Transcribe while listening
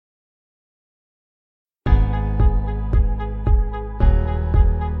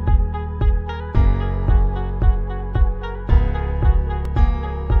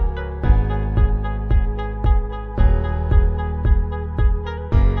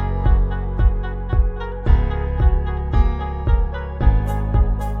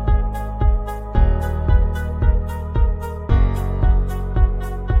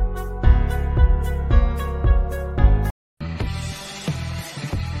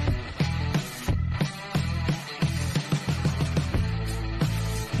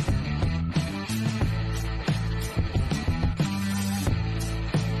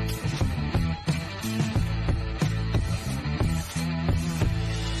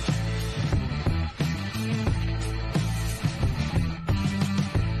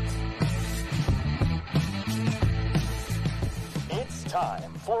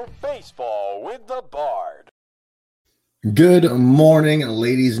Baseball with the Bard. Good morning,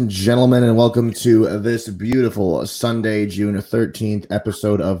 ladies and gentlemen, and welcome to this beautiful Sunday, June 13th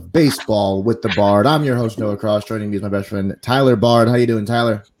episode of Baseball with the Bard. I'm your host, Noah Cross. Joining me is my best friend, Tyler Bard. How you doing,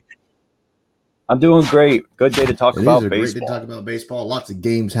 Tyler? I'm doing great. Good day to talk about baseball. Great day to talk about baseball. Lots of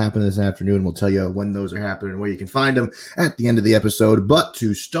games happening this afternoon. We'll tell you when those are happening and where you can find them at the end of the episode. But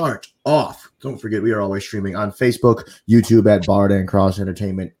to start off, don't forget we are always streaming on Facebook, YouTube at Bard and Cross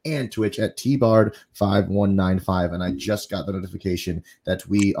Entertainment, and Twitch at TBard5195. And I just got the notification that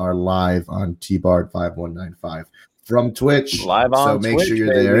we are live on TBard5195 from Twitch. Live on So make Twitch, sure you're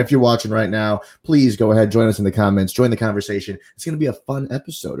baby. there. If you're watching right now, please go ahead, join us in the comments, join the conversation. It's going to be a fun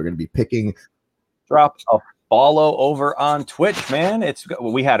episode. We're going to be picking. Drop a follow over on Twitch, man.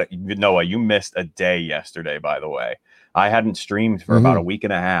 We had it. Noah, you missed a day yesterday, by the way. I hadn't streamed for about a week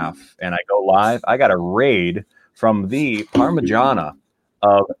and a half, and I go live. I got a raid from the Parmigiana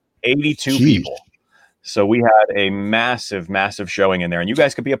of 82 people. So we had a massive, massive showing in there, and you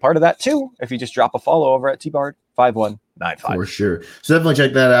guys could be a part of that too if you just drop a follow over at TBard5195. For sure. So definitely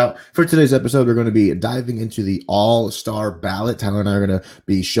check that out. For today's episode, we're going to be diving into the all-star ballot. Tyler and I are going to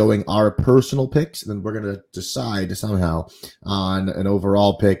be showing our personal picks, and then we're going to decide somehow on an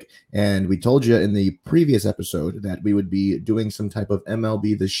overall pick. And we told you in the previous episode that we would be doing some type of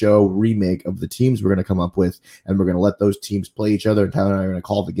MLB The Show remake of the teams we're going to come up with, and we're going to let those teams play each other. And Tyler and I are going to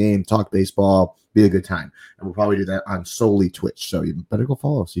call the game, talk baseball, be a good time. And we'll probably do that on solely Twitch. So you better go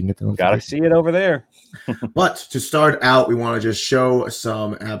follow so you can get the notification. Gotta see it over there. But to start out, we want to just show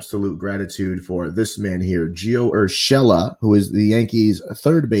some absolute gratitude for this man here, Gio Urshela, who is the Yankees'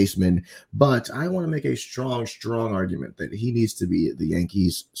 third baseman. But I want to make a strong argument that he needs to be the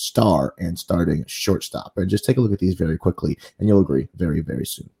Yankees' star and starting shortstop. And just take a look at these very quickly, and you'll agree very, very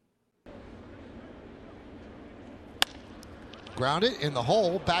soon. Grounded in the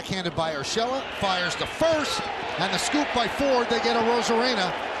hole, backhanded by Urshela, fires to first, and the scoop by Ford. They get a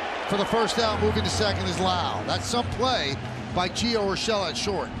Rosarena for the first out. Moving to second is Lau. That's some play by Gio Urshela at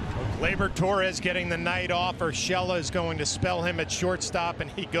short. Gleyber Torres getting the night off. Urshela is going to spell him at shortstop,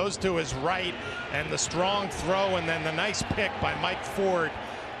 and he goes to his right, and the strong throw, and then the nice pick by Mike Ford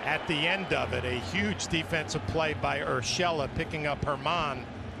at the end of it. A huge defensive play by Urshela, picking up Herman.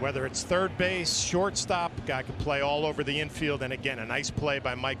 Whether it's third base, shortstop, guy could play all over the infield. And again, a nice play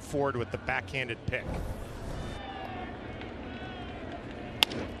by Mike Ford with the backhanded pick.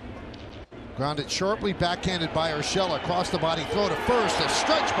 Grounded sharply, backhanded by Urshela. Across the body throw to first. A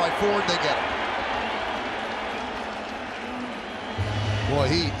stretch by Ford. They get it. Boy,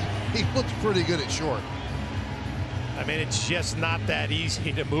 he looks pretty good at short. I mean, it's just not that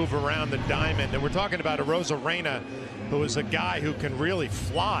easy to move around the diamond. And we're talking about a Rosarena, who is a guy who can really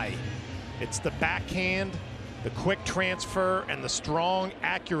fly. It's the backhand, the quick transfer, and the strong,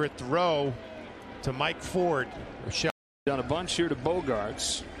 accurate throw to Mike Ford. Done a bunch here to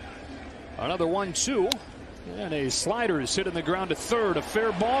Bogarts. Another 1-2. And a slider is hitting the ground to third. A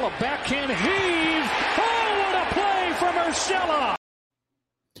fair ball, a backhand heave. Oh, what a play from Urshela!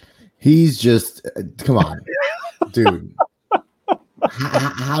 He's just, come on, dude.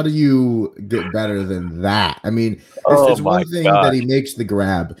 How do you get better than that? I mean, it's one thing that he makes the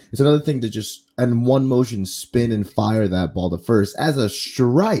grab. It's another thing to just, in one motion, spin and fire that ball to first as a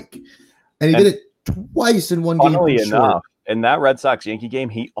strike. And he did it twice in one game. Funnily enough, in that Red Sox-Yankee game,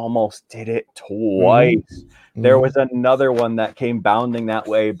 he almost did it twice. Mm-hmm. There was another one that came bounding that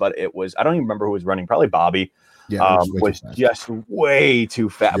way, but it was, I don't even remember who was running, probably Bobby. Yeah, was just way too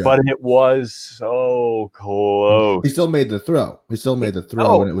fast, but it was so close. He still made the throw.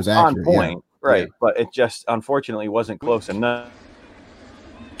 When it was accurate. On point, right? Yeah. But it just unfortunately wasn't close enough.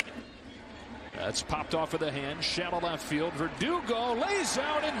 That's popped off of the hand, shallow left field. Verdugo lays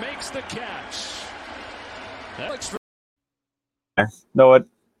out and makes the catch.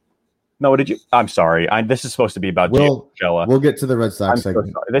 No, did you? I'm sorry. This is supposed to be about Urshela. We'll get to the Red Sox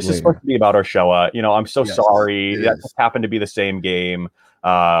segment. This is supposed to be about Urshela. I'm so sorry. That just happened to be the same game.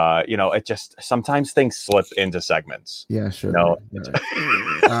 It just sometimes things slip into segments. Yeah, sure.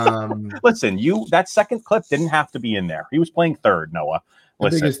 Listen, that second clip didn't have to be in there. He was playing third, Noah.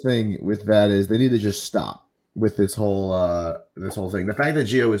 The biggest thing with that is they need to just stop with this whole thing. The fact that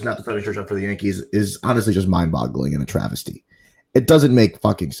Gio is not the starting shortstop for the Yankees is honestly just mind-boggling and a travesty. It doesn't make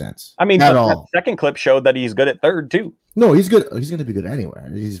fucking sense. I mean, at all. That second clip showed that he's good at third too. No, he's good. He's going to be good anywhere.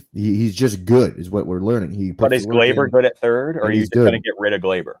 He's just good, is what we're learning. But is Gleyber good at third, or are you just going to get rid of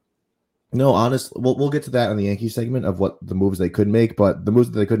Gleyber? No, honestly, we'll get to that in the Yankee segment of what the moves they could make. But the moves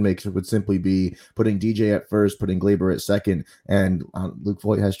that they could make would simply be putting DJ at first, putting Gleyber at second, and Luke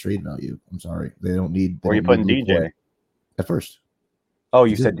Voit has trade value. I'm sorry, they don't need. Where are you putting DJ? At first. Oh,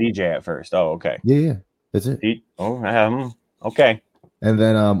 you said DJ at first. Oh, okay. Yeah. That's it. Okay. And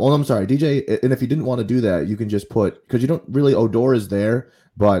then, I'm sorry, DJ. And if you didn't want to do that, you can just put, because you don't really, Odor is there,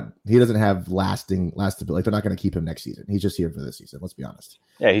 but he doesn't have lasting. Like they're not going to keep him next season. He's just here for this season. Let's be honest.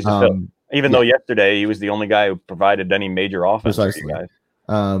 Yeah, he's a fill. Even though yesterday he was the only guy who provided any major offense. Precisely. For you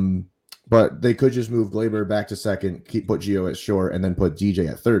guys. But they could just move Glaber back to second, put Gio at short, and then put DJ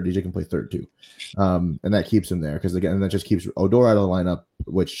at third. DJ can play third too, and that keeps him there because again, that just keeps Odor out of the lineup.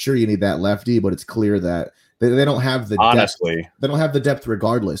 Which sure you need that lefty, but it's clear that they don't have the honestly depth. They don't have the depth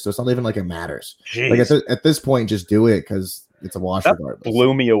regardless. So it's not even like it matters. Jeez. Like at this point, just do it because it's a wash regardless.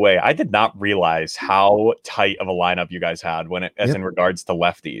 Blew me away. I did not realize how tight of a lineup you guys had in regards to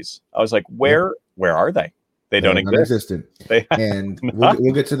lefties. I was like, where are they? They don't exist. And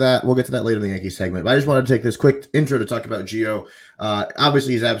we'll get to that. We'll get to that later in the Yankee segment. But I just wanted to take this quick intro to talk about Gio.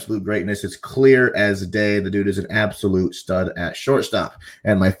 Obviously, he's absolute greatness. It's clear as day. The dude is an absolute stud at shortstop.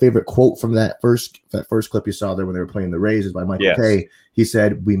 And my favorite quote from that first clip you saw there when they were playing the Rays is by Michael Kay. He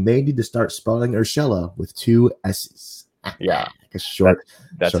said, "We may need to start spelling Urshela with 2 S's." Yeah,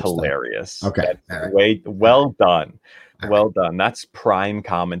 that's hilarious. Okay, well done. Well done. That's prime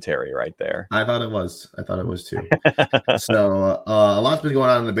commentary right there. I thought it was too. So a lot's been going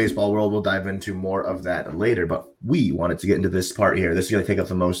on in the baseball world. We'll dive into more of that later, but we wanted to get into this part here. This is going to take up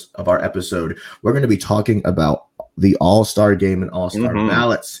the most of our episode. We're going to be talking about the All-Star Game and All-Star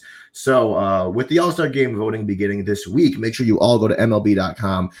ballots. So with the All-Star Game voting beginning this week, make sure you all go to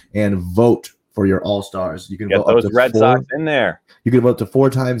MLB.com and vote for your All-Stars. You can get those Red Sox in there. You can vote to 4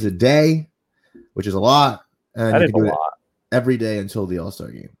 times a day, which is a lot. And that is a lot. Every day until the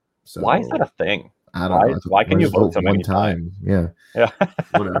All-Star Game. So why is that a thing? I don't know. Why can you vote so many times? Yeah.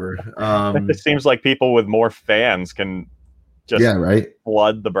 Whatever. It seems like people with more fans can just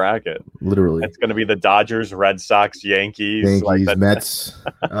flood the bracket. Literally. It's going to be the Dodgers, Red Sox, Yankees, Mets.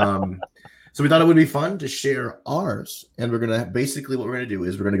 So we thought it would be fun to share ours. And we're going to basically what we're going to do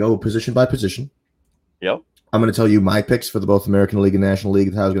is we're going to go position by position. Yep. I'm going to tell you my picks for both American League and National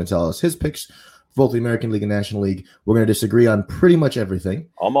League. Tyler's going to tell us his picks both the American League and National League. We're going to disagree on pretty much everything.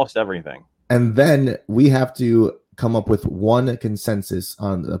 Almost everything. And then we have to come up with one consensus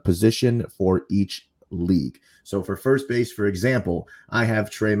on the position for each league. So for first base, for example, I have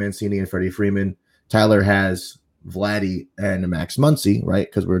Trey Mancini and Freddie Freeman. Tyler has Vladdy and Max Muncy, right?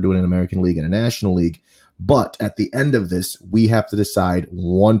 Because we're doing an American League and a National League. But at the end of this, we have to decide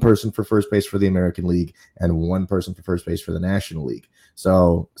one person for first base for the American League and one person for first base for the National League.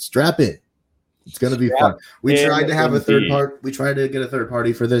 So strap in. It's going to be fun. We tried to have a third part. We tried to get a third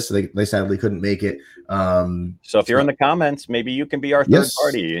party for this. They sadly couldn't make it. So if you're in the comments, maybe you can be our third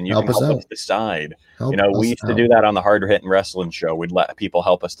party and you can help us decide. We used to do that on the Hard Hitting Wrestling show. We'd let people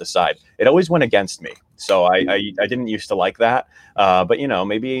help us decide. It always went against me. So I didn't used to like that. But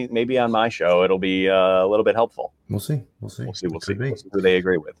maybe on my show, it'll be a little bit helpful. We'll see. We'll see who they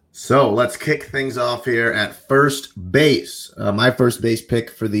agree with. So let's kick things off here at first base. My first base pick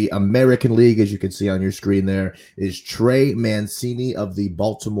for the American League, as you can see on your screen there, is Trey Mancini of the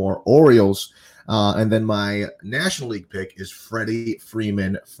Baltimore Orioles. And then my National League pick is Freddie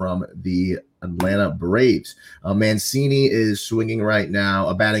Freeman from the Atlanta Braves. Mancini is swinging right now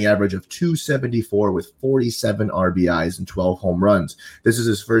a batting average of .274 with 47 RBIs and 12 home runs. This is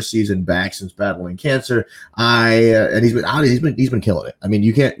his first season back since battling cancer. And he's been killing it. I mean,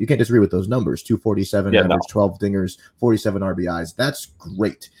 you can't disagree with those numbers. .247 average, 12 dingers, 47 RBIs. That's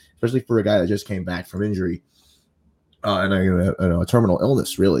great, especially for a guy that just came back from injury. And a terminal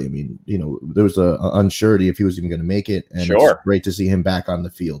illness, really. I mean, there was a unsurety if he was even going to make it. And It's great to see him back on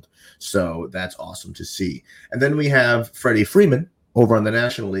the field. So that's awesome to see. And then we have Freddie Freeman over on the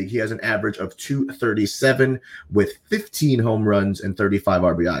National League. He has an average of .237 with 15 home runs and 35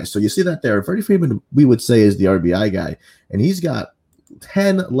 RBIs. So you see that there. Freddie Freeman, we would say, is the RBI guy. And he's got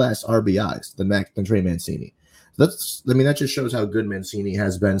 10 less RBIs than Trey Mancini. That just shows how good Mancini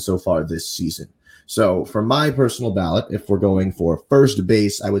has been so far this season. So for my personal ballot, if we're going for first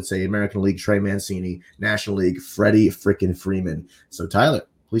base, I would say American League, Trey Mancini, National League, Freddie frickin' Freeman. So Tyler,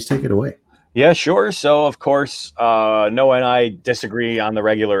 please take it away. Yeah, sure. So, of course, Noah and I disagree on the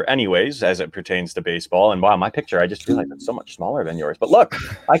regular anyways, as it pertains to baseball. And wow, my picture, I just realized it's so much smaller than yours. But look,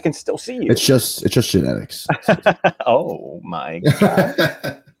 I can still see you. It's just genetics. Oh, my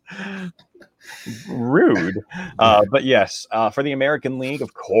God. Rude. But yes, for the American League,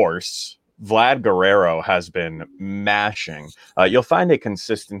 of course, Vlad Guerrero has been mashing. You'll find a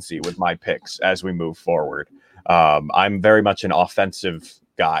consistency with my picks as we move forward. I'm very much an offensive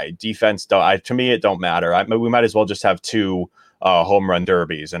guy. Defense, to me, it don't matter. We might as well just have 2 home run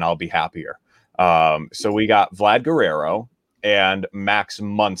derbies and I'll be happier. So we got Vlad Guerrero and Max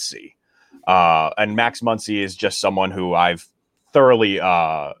Muncy. And Max Muncy is just someone who I've thoroughly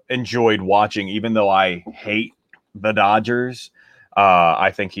enjoyed watching, even though I hate the Dodgers.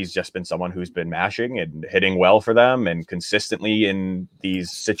 I think he's just been someone who's been mashing and hitting well for them, and consistently in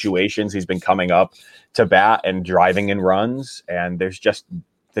these situations he's been coming up to bat and driving in runs. And there's just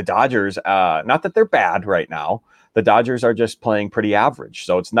the Dodgers, not that they're bad right now, the Dodgers are just playing pretty average.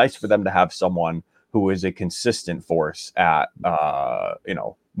 So it's nice for them to have someone who is a consistent force at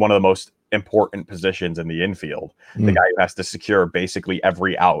one of the most important positions in the infield, the guy who has to secure basically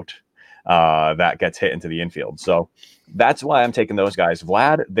every out that gets hit into the infield. So that's why I'm taking those guys.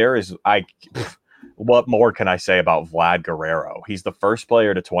 Vlad, what more can I say about Vlad Guerrero? He's the first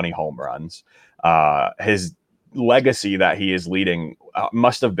player to 20 home runs. His legacy that he is leading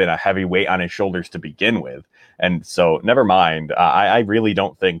must have been a heavy weight on his shoulders to begin with. And so never mind. I really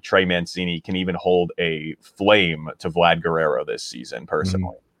don't think Trey Mancini can even hold a flame to Vlad Guerrero this season,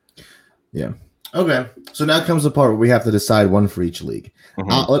 personally. Yeah. Okay. So now comes the part where we have to decide one for each league.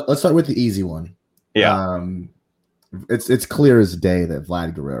 Let's start with the easy one. Yeah. It's clear as day that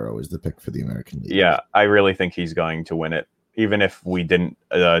Vlad Guerrero is the pick for the American League. Yeah. I really think he's going to win it, even if we didn't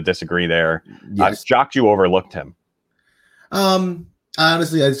disagree there. Yes. Shocked you overlooked him.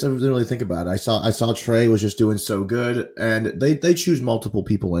 Honestly, I just didn't really think about it. I saw Trey was just doing so good, and they choose multiple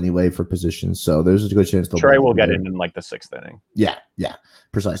people anyway for positions, so there's a good chance Trey will get in like the 6th inning. Yeah,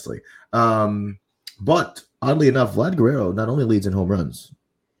 precisely. But oddly enough, Vlad Guerrero not only leads in home runs,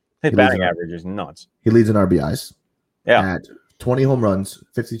 his batting average is nuts. He leads in RBIs. Yeah, at 20 home runs,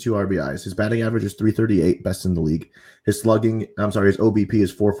 52 RBIs. His batting average is 338, best in the league. His OBP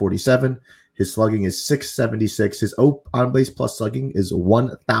is 447. His slugging is 676. His on base plus slugging is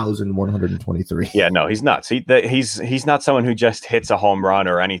 1,123. Yeah, no, he's nuts. He's not someone who just hits a home run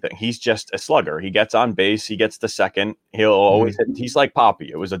or anything. He's just a slugger. He gets on base. He gets to second. He'll always hit. He's like Poppy.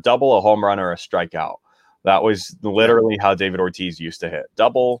 It was a double, a home run, or a strikeout. That was literally how David Ortiz used to hit: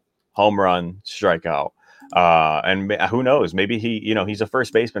 double, home run, strikeout. And who knows? Maybe he's a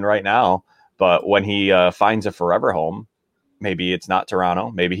first baseman right now, but when he finds a forever home, maybe it's not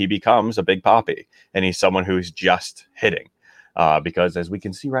Toronto. Maybe he becomes a big Poppy, and he's someone who's just hitting. Because as we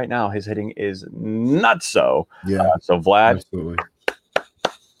can see right now, his hitting is not so. Yeah. So Vlad, absolutely.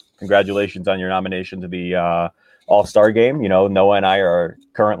 Congratulations on your nomination to the All-Star game. Noah and I are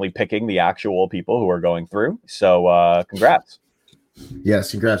currently picking the actual people who are going through. So congrats.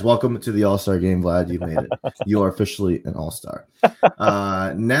 Yes, congrats. Welcome to the All-Star game, Vlad. You've made it. You are officially an All-Star. So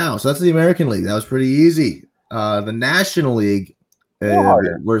that's the American League. That was pretty easy. The National League,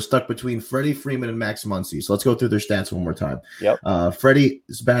 we're stuck between Freddie Freeman and Max Muncy. So let's go through their stats one more time. Yep.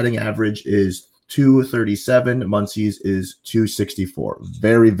 Freddie's batting average is 237. Muncy's is 264.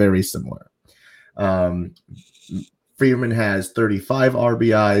 Very, very similar. Freeman has 35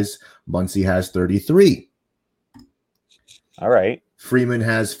 RBIs. Muncy has 33. All right. Freeman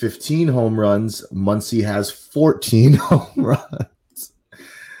has 15 home runs. Muncy has 14 home runs.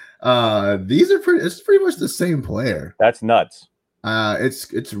 It's pretty much the same player. That's nuts.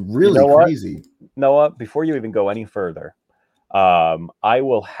 It's really crazy. Noah, before you even go any further, I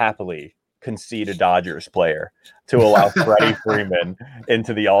will happily concede a Dodgers player to allow Freddie Freeman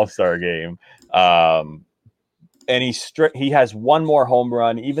into the All-Star game. And he has one more home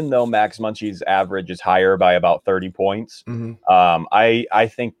run, even though Max Muncy's average is higher by about 30 points. Mm-hmm. I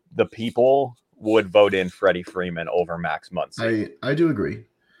think the people would vote in Freddie Freeman over Max Muncy. I do agree.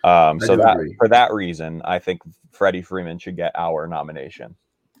 For that reason, I think Freddie Freeman should get our nomination.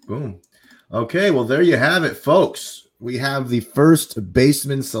 Boom. Okay, well, there you have it, folks. We have the first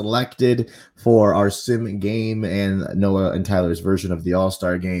baseman selected for our sim game and Noah and Tyler's version of the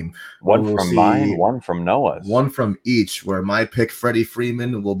All-Star game. One from mine, one from Noah's. One from each, where my pick, Freddie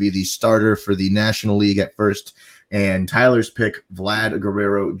Freeman, will be the starter for the National League at first, and Tyler's pick, Vlad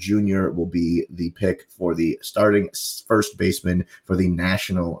Guerrero Jr., will be the pick for the starting first baseman for the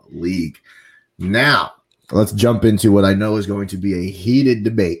National League. Now, let's jump into what I know is going to be a heated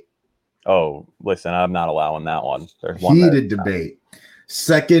debate. Oh, listen, I'm not allowing that one. There's one heated debate.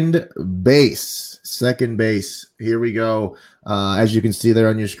 Second base. Here we go. As you can see there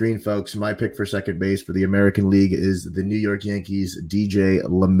on your screen, folks, my pick for second base for the American League is the New York Yankees, DJ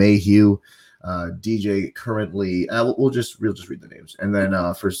LeMahieu. DJ currently, we'll just read the names. And then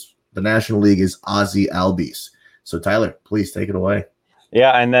for the National League is Ozzy Albies. So, Tyler, please take it away.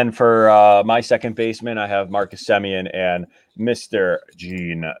 Yeah, and then for my second baseman, I have Marcus Semien and Mr.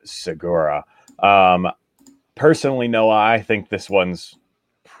 Gene Segura. Personally, Noah, I think this one's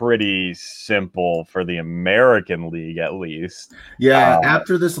pretty simple for the American League, at least. Yeah,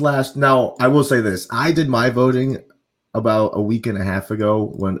 after this now, I will say this. I did my voting about a week and a half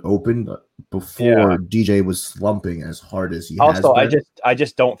ago when opened before DJ was slumping as hard as he has been. I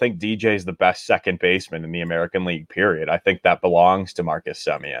just don't think DJ is the best second baseman in the American League, period. I think that belongs to Marcus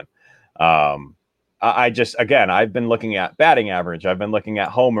Semien. I've been looking at batting average. I've been looking at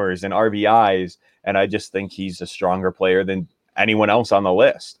homers and RBIs, and I just think he's a stronger player than anyone else on the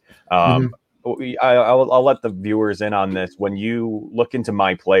list. I'll let the viewers in on this. When you look into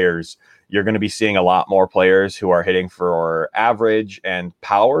my players, you're going to be seeing a lot more players who are hitting for average and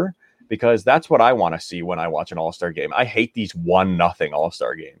power, because that's what I want to see when I watch an All-Star game. I hate these 1-0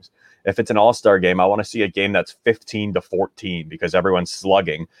 All-Star games. If it's an All-Star game, I want to see a game that's 15-14 because everyone's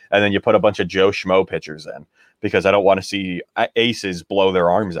slugging, and then you put a bunch of Joe Schmo pitchers in because I don't want to see aces blow their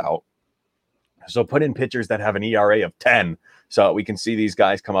arms out. So put in pitchers that have an ERA of 10 so we can see these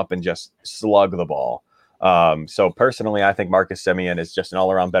guys come up and just slug the ball. So personally, I think Marcus Semien is just an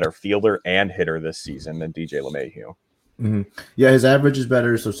all-around better fielder and hitter this season than DJ LeMahieu. Mm-hmm. Yeah, his average is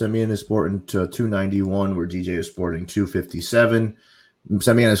better. So Semien is sporting to 291, where DJ is sporting 257.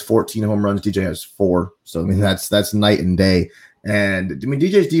 Semien has 14 home runs. DJ has 4. So I mean, that's night and day. And I mean,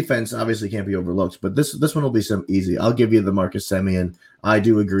 DJ's defense obviously can't be overlooked, but this one will be some easy. I'll give you the Marcus Semien. I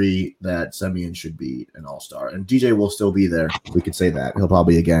do agree that Semien should be an all-star, and DJ will still be there. We could say that. He'll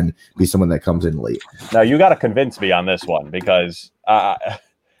probably, again, be someone that comes in late. Now, you got to convince me on this one because,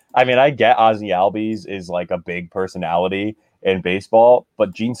 I get Ozzie Albies is like a big personality in baseball,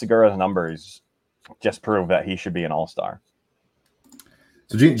 but Gene Segura's numbers just prove that he should be an all-star.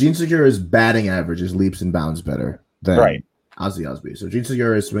 So Gene Segura's batting average is leaps and bounds better than Ozzie Albies. So Gene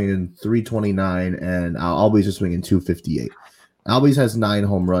Segura is swinging 329, and Albies is swinging 258. Albies has 9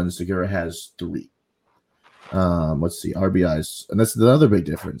 home runs. Segura has 3. Let's see, RBIs. And that's the other big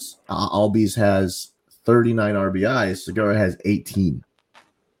difference. Albies has 39 RBIs. Segura has 18.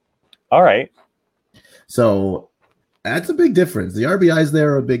 All right. So that's a big difference. The RBIs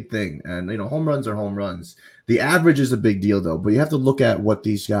there are a big thing. And, home runs are home runs. The average is a big deal, though. But you have to look at what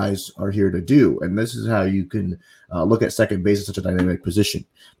these guys are here to do. And this is how you can look at second base as such a dynamic position.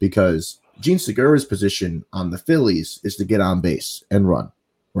 Because Gene Segura's position on the Phillies is to get on base and run,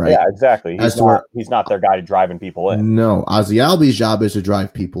 right? Yeah, exactly. He's not their guy driving people in. No, Ozzie Albies' job is to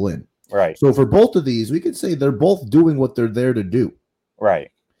drive people in. Right. So for both of these, we could say they're both doing what they're there to do.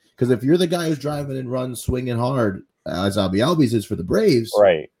 Right. Because if you're the guy who's driving and runs, swinging hard, as Ozzie Albies is for the Braves,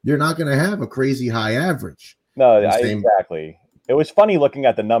 right, you're not going to have a crazy high average. No, exactly. It was funny looking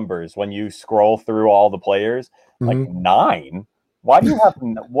at the numbers when you scroll through all the players. Like 9. Why do you have?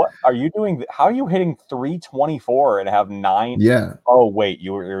 What are you doing? How are you hitting 324 and have 9? Yeah. Oh wait,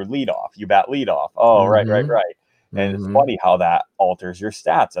 you're leadoff. You bat leadoff. Oh right. And it's funny how that alters your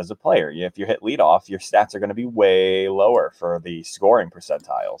stats as a player. If you hit leadoff, your stats are going to be way lower for the scoring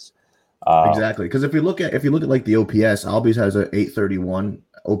percentiles. Exactly, because if you look at like the OPS, Albies has an 831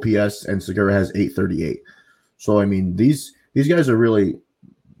 OPS and Segura has 838. So I mean these guys are really,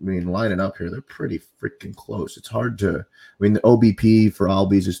 lining up here, they're pretty freaking close. It's hard to. The OBP for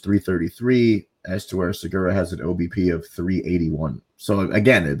Albies is 333, as to where Segura has an OBP of 381. So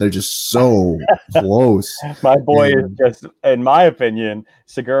again, they're just so close. My boy is just, in my opinion,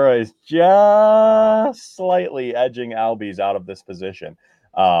 Segura is just slightly edging Albies out of this position.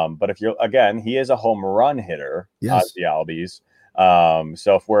 But he is a home run hitter, Ozzie Albies.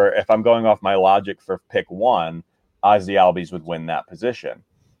 So if I'm going off my logic for pick 1, Ozzie Albies would win that position.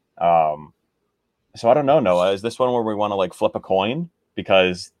 So I don't know, Noah. Is this one where we want to flip a coin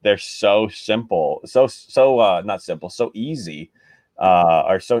because they're so simple, not simple, so easy,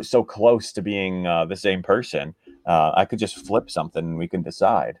 or so close to being the same person? I could just flip something and we can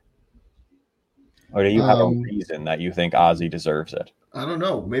decide. Or do you have a reason that you think Ozzie deserves it? I don't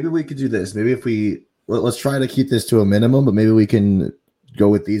know. Maybe we could do this. Maybe if let's try to keep this to a minimum, but maybe we can go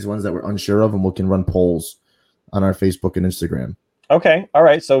with these ones that we're unsure of, and we can run polls on our Facebook and Instagram. Okay. All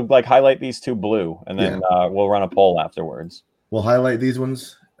right. So highlight these 2 blue, and then we'll run a poll afterwards. We'll highlight these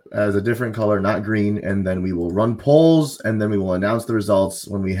ones as a different color, not green, and then we will run polls, and then we will announce the results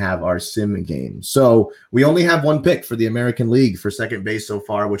when we have our sim game. So we only have 1 pick for the American League for second base so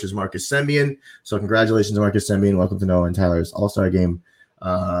far, which is Marcus Semien. So congratulations, Marcus Semien. Welcome to Noah and Tyler's All-Star Game.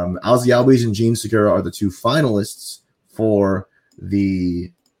 Ozzie Albies and Gene Segura are the 2 finalists for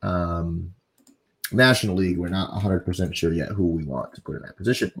the National League. We're not 100% sure yet who we want to put in that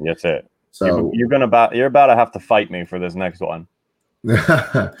position. That's it. So you're about to have to fight me for this next one.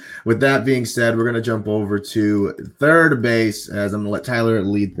 With that being said, we're going to jump over to third base, as I'm going to let Tyler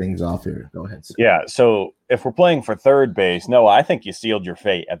lead things off here. Go ahead, sir. Yeah, so if we're playing for third base, no, I think you sealed your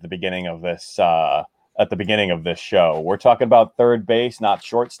fate at the beginning of this show. We're talking about third base, not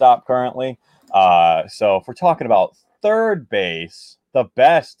shortstop currently. So if we're talking about third base, the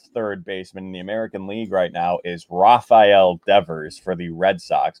best third baseman in the American League right now is Rafael Devers for the Red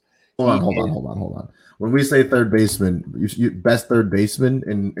Sox. Hold on. When we say third baseman, you best third baseman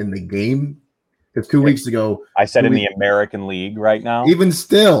in the game, because 2 weeks ago I said in the American League right now. Even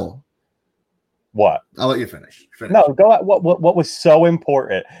still, what? I'll let you finish. No, go. What was so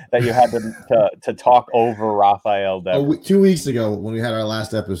important that you had to talk over Rafael Devers? 2 weeks ago when we had our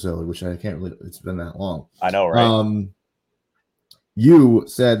last episode, which I can't really. It's been that long. I know, right? You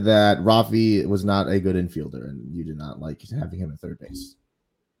said that Rafi was not a good infielder, and you did not like having him at third base.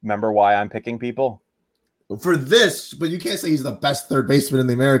 Remember why I'm picking people? For this, but you can't say he's the best third baseman in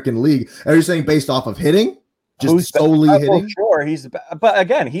the American League. Are you saying based off of hitting? Just solely hitting? Sure, but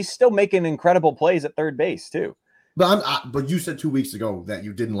again, he's still making incredible plays at third base too. But you said 2 weeks ago that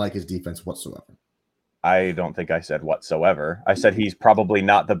you didn't like his defense whatsoever. I don't think I said whatsoever. I said he's probably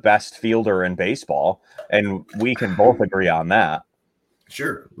not the best fielder in baseball, and we can both agree on that.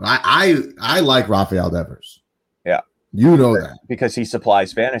 Sure. I like Rafael Devers. Yeah. You know that. Because he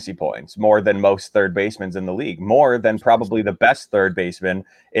supplies fantasy points more than most third basemen in the league, more than probably the best third baseman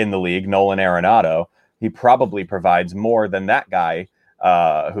in the league, Nolan Arenado. He probably provides more than that guy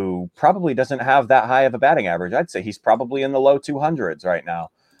who probably doesn't have that high of a batting average. I'd say he's probably in the low 200s right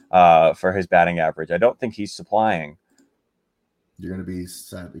now for his batting average. I don't think he's supplying. You're going to be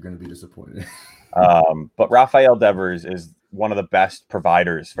sad. You're going to be disappointed. But Rafael Devers is one of the best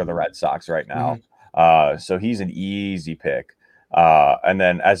providers for the Red Sox right now. Mm-hmm. So he's an easy pick. And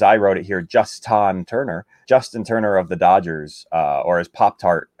then as I wrote it here, Justin Turner of the Dodgers, or as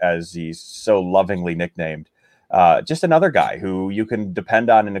Pop-Tart, as he's so lovingly nicknamed, just another guy who you can depend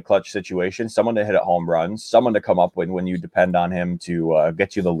on in a clutch situation, someone to hit at home runs, someone to come up when you depend on him to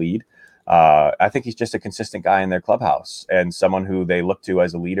get you the lead. I think he's just a consistent guy in their clubhouse and someone who they look to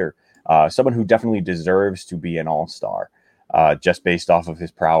as a leader, someone who definitely deserves to be an all-star, just based off of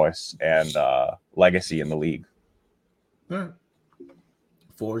his prowess and legacy in the league.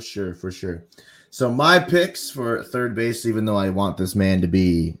 For sure. So my picks for third base, even though I want this man to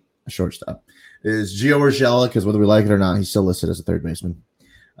be a shortstop, is Gio Urshela, because whether we like it or not, he's still listed as a third baseman.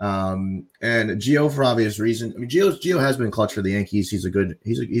 And Gio, for obvious reason. I mean, Gio has been clutch for the Yankees. He's a good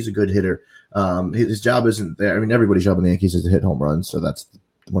hitter. His job isn't there. I mean, everybody's job in the Yankees is to hit home runs, so that's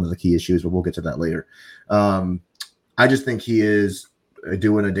one of the key issues. But we'll get to that later. I just think he is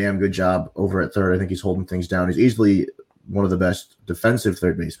doing a damn good job over at third. I think he's holding things down. He's easily one of the best defensive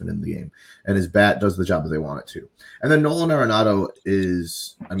third basemen in the game, and his bat does the job that they want it to. And then Nolan Arenado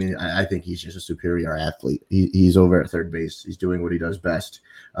is, I mean, I think he's just a superior athlete. He's over at third base. He's doing what he does best.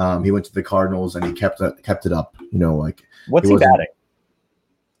 He went to the Cardinals and he kept it up. You know, like what's he batting?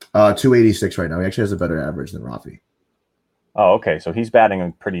 286 right now. He actually has a better average than Rafi. Oh, okay. So he's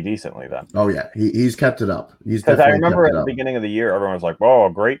batting pretty decently then. Oh yeah, he's kept it up. Because I remember at the beginning of the year, everyone was like, "Oh,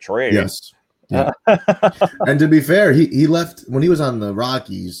 great trade." Yes. Yeah. And to be fair, he left when he was on the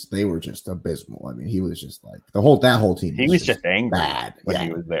Rockies. They were just abysmal. I mean, he was just like that whole team. He was just angry bad when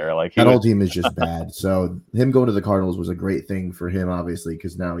he was there. Like that whole team is just bad. So him going to the Cardinals was a great thing for him, obviously,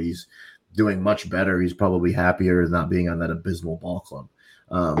 because now he's doing much better. He's probably happier not being on that abysmal ball club.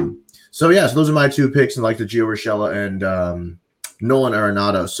 So those are my two picks, and like the Gio Urshela and Nolan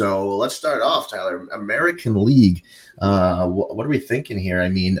Arenado. So let's start off, Tyler. American League. What are we thinking here? I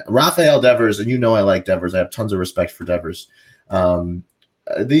mean, Rafael Devers, and you know I like Devers. I have tons of respect for Devers. And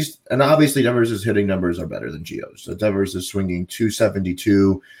obviously Devers' hitting numbers are better than Gio's. So Devers is swinging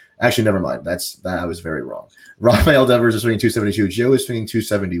 272. Actually, never mind. I was very wrong. Rafael Devers is swinging 272. Gio is swinging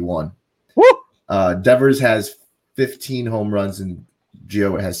 271. Woo! Devers has 15 home runs and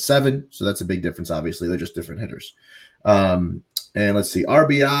Gio has 7. So that's a big difference. Obviously, they're just different hitters. And let's see,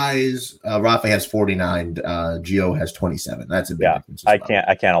 RBIs. Rafa has 49. Gio has 27. That's a big difference. I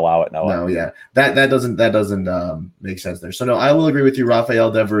can't allow it. No, yeah, that doesn't make sense there. So no, I will agree with you,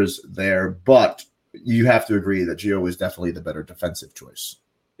 Rafael Devers there, but you have to agree that Gio is definitely the better defensive choice.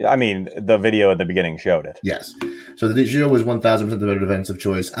 I mean, the video at the beginning showed it. Yes. So the Gio was 1,000% the better defensive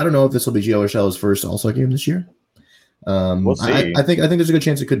choice. I don't know if this will be Gio Urshela's first All-Star game this year. We'll see. I think there's a good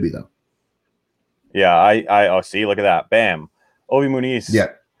chance it could be though. Yeah, see, look at that, bam. Ovi Muniz. Yeah.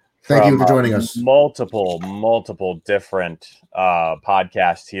 Thank you for joining us. Multiple different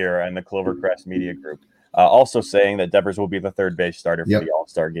podcasts here and the Clovercrest Media Group. Also saying that Devers will be the third base starter for the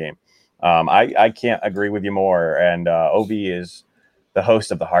All-Star game. I can't agree with you more. And Ovi is the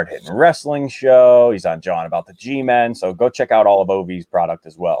host of the Hard Hitting Wrestling Show. He's on John About the G-Men. So go check out all of Ovi's product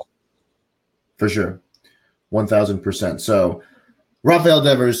as well. For sure. 1,000%. So Rafael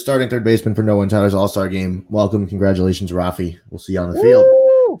Devers, starting third baseman for No One Tyler's All-Star game. Welcome. Congratulations, Rafi. We'll see you on the field.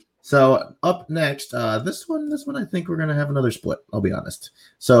 So up next, this one I think we're gonna have another split. I'll be honest.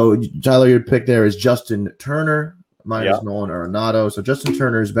 So Tyler, your pick there is Justin Turner. Mine is Nolan Arenado. So Justin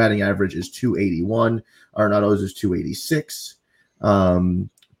Turner's batting average is 281. Arenado's is 286.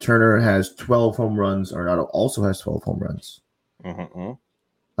 Turner has 12 home runs. Arenado also has 12 home runs.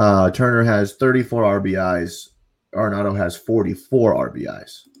 Turner has 34 RBIs. Arenado has 44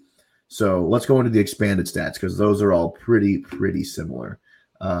 RBIs. So let's go into the expanded stats because those are all pretty similar.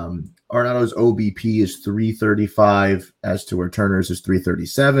 Arenado's OBP is 335 as to where Turner's is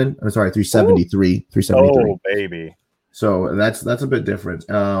 337. I'm sorry, 373. 373. Oh, baby. So that's a bit different.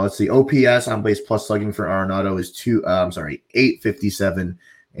 Let's see. OPS on base plus slugging for Arenado is 857,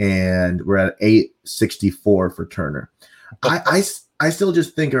 and we're at 864 for Turner. I still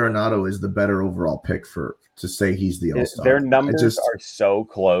just think Arenado is the better overall pick to say he's the All-Star. Their numbers are so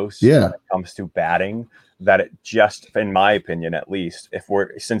close when it comes to batting that it just, in my opinion at least,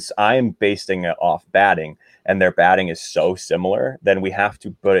 since I am basing it off batting and their batting is so similar, then we have to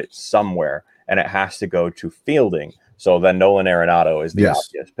put it somewhere, and it has to go to fielding. So then Nolan Arenado is the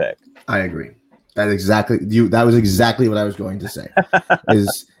obvious pick. I agree. That was exactly what I was going to say.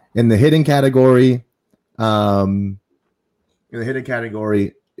 Is in the hitting category. Ovi,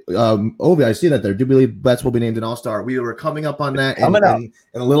 I see that there. Do believe Betts will be named an All-Star. We were coming up on that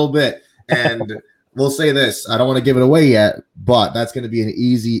in a little bit, and we'll say this. I don't want to give it away yet, but that's going to be an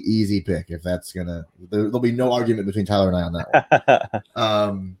easy pick. If that's there'll be no argument between Tyler and I on that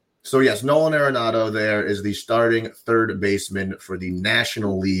one. So yes, Nolan Arenado there is the starting third baseman for the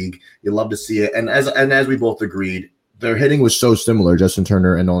National League. You love to see it, and as we both agreed, their hitting was so similar. Justin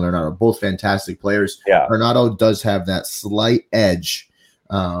Turner and Nolan Arenado, both fantastic players. Yeah, Arenado does have that slight edge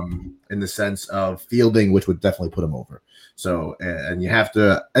in the sense of fielding, which would definitely put him over. So, and you have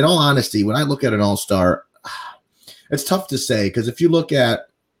to, in all honesty, when I look at an All-Star, it's tough to say because if you look at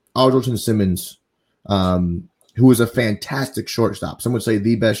Andrelton Simmons, who is a fantastic shortstop. Some would say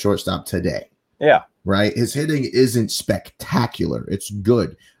the best shortstop today. Yeah. Right? His hitting isn't spectacular. It's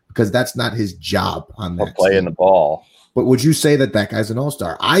good because that's not his job on that playing the ball. But would you say that guy's an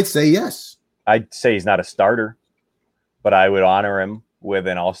all-star? I'd say yes. I'd say he's not a starter, but I would honor him with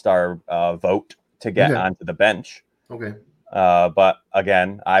an all-star vote to get onto the bench. Okay. But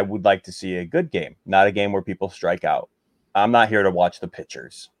again, I would like to see a good game, not a game where people strike out. I'm not here to watch the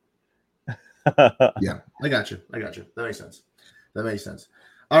pitchers. Yeah, I got you. That makes sense.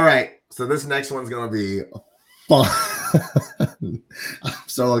 All right. So this next one's going to be fun. I'm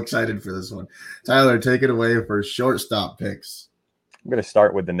so excited for this one. Tyler, take it away for shortstop picks. I'm going to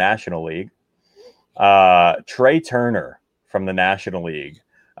start with the National League. Trey Turner from the National League.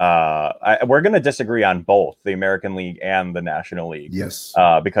 We're going to disagree on both the American League and the National League. Yes.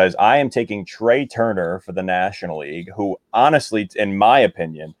 Because I am taking Trey Turner for the National League, who honestly, in my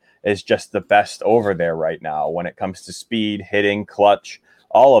opinion, is just the best over there right now when it comes to speed, hitting, clutch,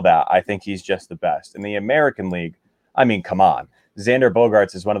 all of that. I think he's just the best. In the American League, I mean, come on. Xander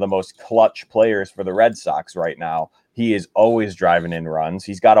Bogaerts is one of the most clutch players for the Red Sox right now. He is always driving in runs.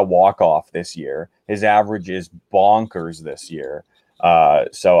 He's got a walk-off this year. His average is bonkers this year.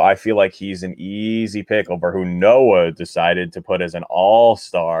 So I feel like he's an easy pick over who Noah decided to put as an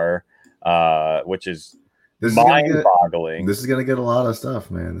all-star, which is mind-boggling. This is going to get a lot of stuff,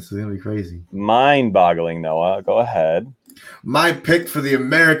 man. This is going to be crazy. Mind-boggling, Noah. Go ahead. My pick for the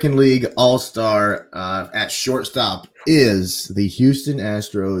American League All-Star at shortstop is the Houston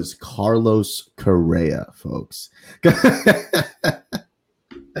Astros' Carlos Correa, folks.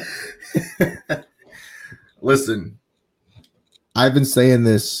 Listen, I've been saying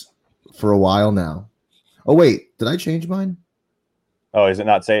this for a while now. Oh, wait. Did I change mine? Oh, is it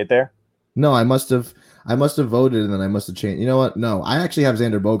not say it there? No, I must have voted and then I must have changed. You know what? No, I actually have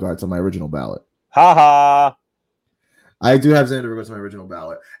Xander Bogaerts on my original ballot. Ha ha. I do have Xander Bogaerts on my original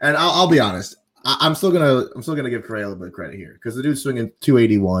ballot. And I'll be honest. I'm still gonna give Correa a little bit of credit here because the dude's swinging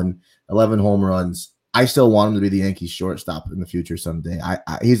 281, 11 home runs. I still want him to be the Yankees shortstop in the future someday.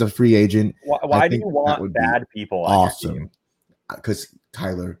 He's a free agent. Why do you want bad people on your team? Because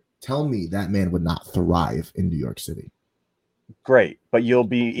Tyler, tell me that man would not thrive in New York City. Great, but you'll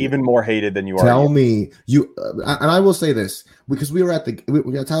be even more hated than you are. Tell me you, and I will say this because we were at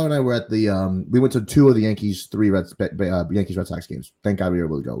Tyler and I were at the we went to 2 of the Yankees Red Sox games. Thank God we were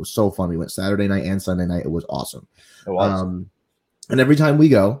able to go. It was so fun. We went Saturday night and Sunday night. It was awesome. It was. And every time we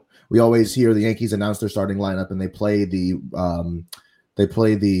go, we always hear the Yankees announce their starting lineup, and they play the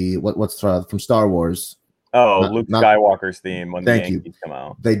what's from Star Wars. Oh, Not- Luke not- Skywalker's theme when the Thank you. Yankees come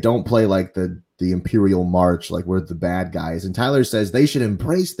out. They don't play like the Imperial March, like we're the bad guys. And Tyler says they should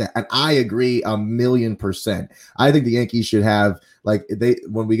embrace that. And I agree 1,000,000%. I think the Yankees should have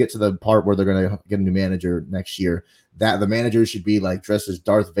when we get to the part where they're going to get a new manager next year, that the manager should be like dressed as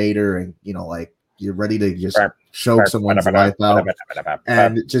Darth Vader and, like you're ready to just choke someone's life out.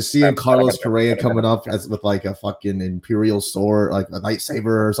 And just seeing Carlos Correa coming up with like a fucking Imperial sword, like a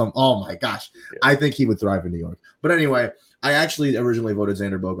lightsaber or something. Oh my gosh. Yeah. I think he would thrive in New York. But anyway, I actually originally voted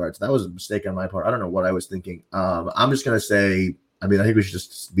Xander Bogaerts. That was a mistake on my part. I don't know what I was thinking. I'm just going to say, I think we should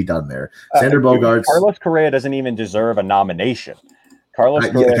just be done there. Xander Bogaerts. Carlos Correa doesn't even deserve a nomination. Carlos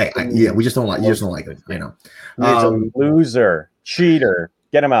Correa. We just don't like. You just don't like it. I know. He's a loser, cheater.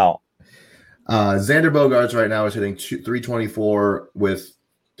 Get him out. Xander Bogaerts right now is hitting 324 with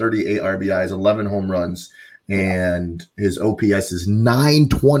 38 RBIs, 11 home runs, and his OPS is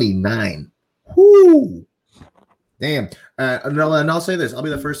 929. Whoo! Damn. And I'll say this. I'll be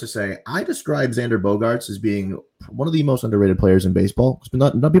the first to say I describe Xander Bogaerts as being one of the most underrated players in baseball.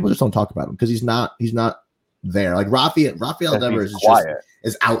 Not people just don't talk about him because he's not there. Like Rafael Devers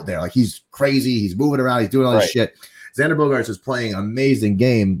is out there. Like he's crazy. He's moving around. He's doing all this shit. Xander Bogaerts is playing an amazing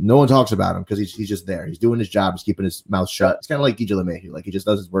game. No one talks about him because he's just there. He's doing his job. He's keeping his mouth shut. It's kind of like DJ LeMahieu. Like he just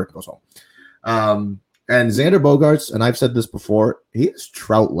does his work and goes home. And Xander Bogaerts, and I've said this before, he has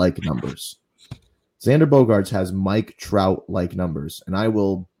Trout-like numbers. Xander Bogaerts has Mike Trout-like numbers, and I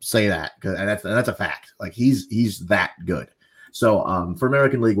will say that, and that's a fact. Like he's that good. So for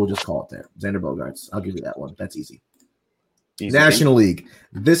American League, we'll just call it there. Xander Bogaerts. I'll give you that one. That's easy. National League.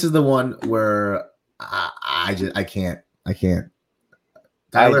 This is the one where I can't.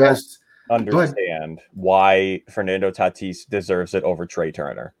 Tyler has understand why Fernando Tatis deserves it over Trey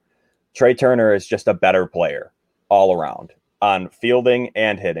Turner. Trey Turner is just a better player all around on fielding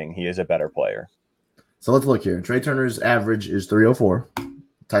and hitting. He is a better player. So let's look here. Trey Turner's average is 304.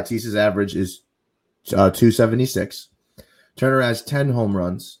 Tatis's average is 276. Turner has 10 home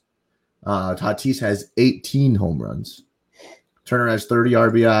runs. Tatis has 18 home runs. Turner has 30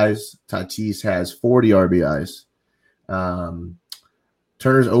 RBIs. Tatis has 40 RBIs.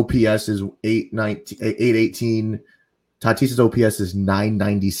 Turner's OPS is 818. Tatis's OPS is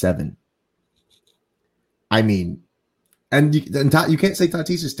 997. I mean, and you can't say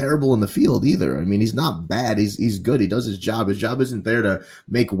Tatis is terrible in the field either. I mean, he's not bad. He's good. He does his job. His job isn't there to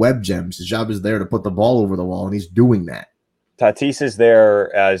make web gems. His job is there to put the ball over the wall, and he's doing that. Tatis is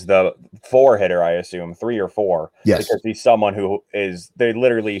there as the 4 hitter, I assume, 3 or 4. Yes. Because he's someone who they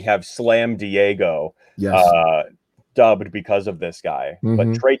literally have Slam Diego dubbed because of this guy. Mm-hmm.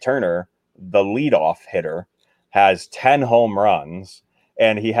 But Trey Turner, the leadoff hitter, has 10 home runs,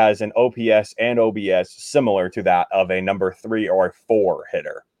 and he has an OPS and OBS similar to that of a number 3 or 4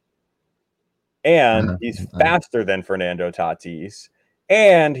 hitter. And he's faster than Fernando Tatis,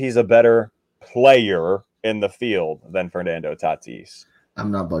 and he's a better player in the field than Fernando Tatis.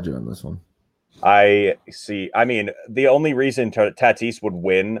 I'm not budging on this one. I see. I mean, the only reason Tatis would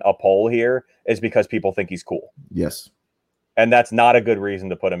win a poll here is because people think he's cool. Yes. And that's not a good reason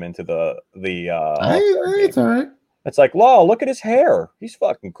to put him into the it's all right. It's like, look at his hair. He's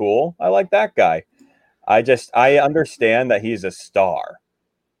fucking cool. I like that guy. I understand that he's a star.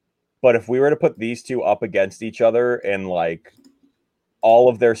 But if we were to put these two up against each other and like all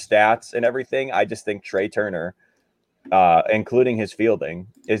of their stats and everything, I just think Trey Turner, including his fielding,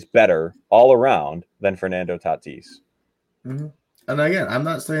 is better all around than Fernando Tatis. Mm-hmm. And again, I'm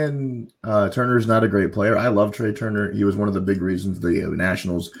not saying Turner's not a great player. I love Trey Turner. He was one of the big reasons the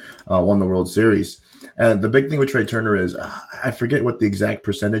Nationals won the World Series. And the big thing with Trey Turner is, I forget what the exact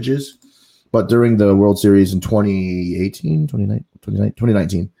percentage is, but during the World Series in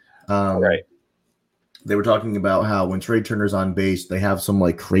 2019, right. They were talking about how when Trey Turner's on base, they have some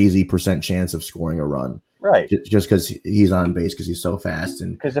like crazy % chance of scoring a run. Right. Just because he's on base because he's so fast.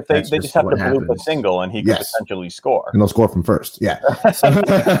 And because if they just have to bloop a single and he could potentially score. And they'll score from first. Yeah.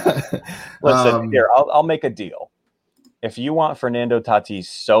 Listen, here, I'll make a deal. If you want Fernando Tatis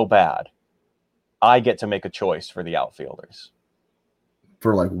so bad, I get to make a choice for the outfielders.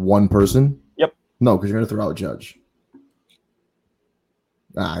 For like one person? Yep. No, because you're going to throw out Judge.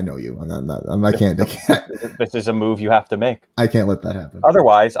 I know you. I can't. This is a move you have to make. I can't let that happen.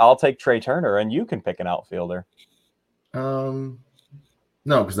 Otherwise, I'll take Trey Turner, and you can pick an outfielder. No,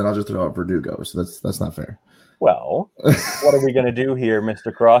 because then I'll just throw out Verdugo. So that's not fair. Well, what are we going to do here,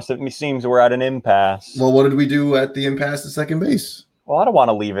 Mr. Cross? It seems we're at an impasse. Well, what did we do at the impasse at second base? Well, I don't want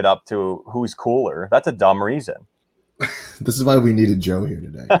to leave it up to who's cooler. That's a dumb reason. This is why we needed Joe here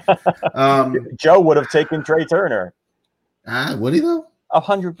today. Joe would have taken Trey Turner. Would he though?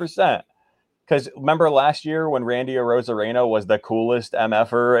 100%, Because remember last year when Randy Arozarena was the coolest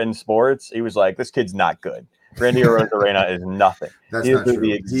MFer in sports, he was like, this kid's not good. Randy Arozarena is nothing. That's He not did true.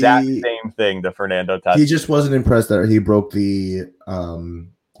 the exact same thing to Fernando Tatis. He just wasn't impressed that he broke the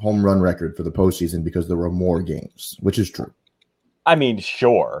home run record for the postseason because there were more games, which is true. I mean,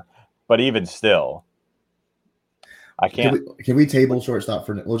 sure, but even still, I can't. Can we table shortstop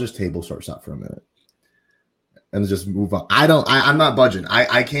for? We'll just table shortstop for a minute, and just move on. I'm not budging.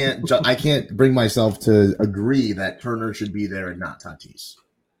 I can't bring myself to agree that Turner should be there and not Tatis.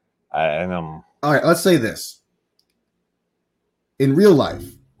 All right, let's say this. In real life,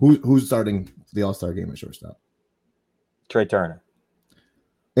 who's starting the All-Star game at shortstop? Trey Turner.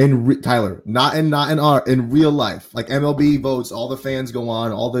 Tyler, not in real life, like MLB votes, all the fans go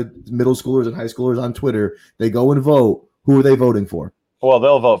on, all the middle schoolers and high schoolers on Twitter, they go and vote. Who are they voting for? Well,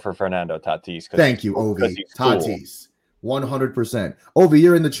 they'll vote for Fernando Tatis. Thank you, Ovi. Tatis, 100%. Ovi,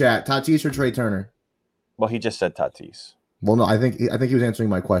 you're in the chat. Tatis or Trey Turner? Well, he just said Tatis. Well, no, I think he was answering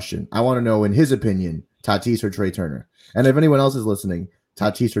my question. I want to know, in his opinion, Tatis or Trey Turner, and if anyone else is listening,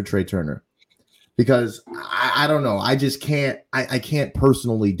 Tatis or Trey Turner. Because I don't know. I just can't. I can't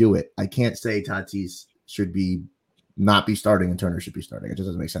personally do it. I can't say Tatis should not be starting and Turner should be starting. It just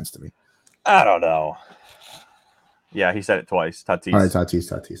doesn't make sense to me. I don't know. Yeah, he said it twice. Tatis. All right,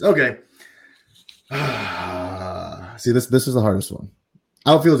 Tatis. Okay. See, this is the hardest one.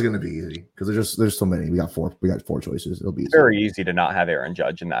 Outfield is going to be easy because there's so many. We got four choices. It'll be easy. Very easy to not have Aaron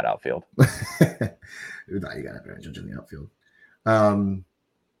Judge in that outfield. No, you got to have Aaron Judge in the outfield.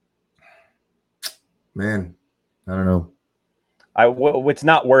 Man, I don't know. It's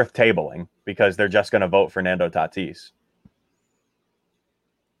not worth tabling because they're just going to vote Fernando Tatis.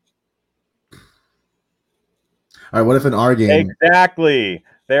 All right, what if in our game? Exactly.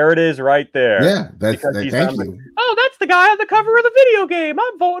 There it is right there. Yeah, thank you. Oh, that's the guy on the cover of the video game.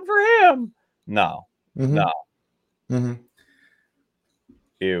 I'm voting for him. No. Mm-hmm. No. Mm-hmm.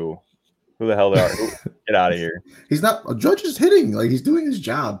 Ew. Who the hell are you? Get out of here. He's not. Judge is hitting. Like, he's doing his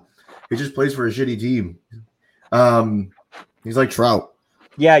job. He just plays for a shitty team. He's like Trout.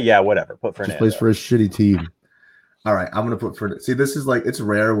 Yeah, whatever. Put Fernando. Just plays for a shitty team. All right, I'm gonna put Fernando. See, this is like, it's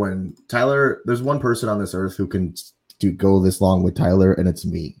rare when Tyler. There's one person on this earth who can go this long with Tyler, and it's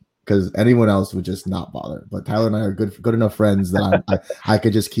me. Because anyone else would just not bother. But Tyler and I are good enough friends that I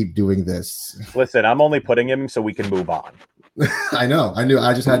could just keep doing this. Listen, I'm only putting him so we can move on. I know. I knew.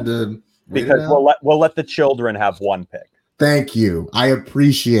 I just had to. Because we'll let the children have one pick. Thank you. I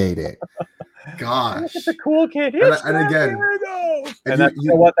appreciate it. Gosh. It's a cool kid. And again, you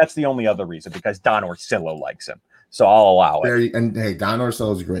know what? That's the only other reason, because Don Orsillo likes him. So I'll allow it. And hey, Don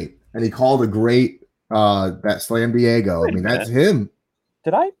Orsillo is great. And he called a great that Slam Diego. I mean, that's him.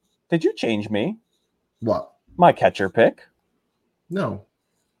 Did you change me? What? My catcher pick? No.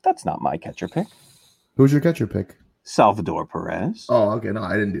 That's not my catcher pick. Who's your catcher pick? Salvador Perez. Oh, okay. No,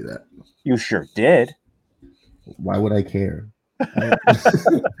 I didn't do that. You sure did. Why would I care?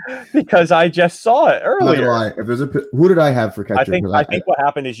 Because I just saw it earlier. If there's who did I have for catcher? I think what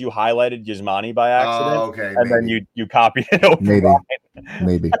happened is you highlighted Yasmani by accident. Oh, okay. And then you copied it over.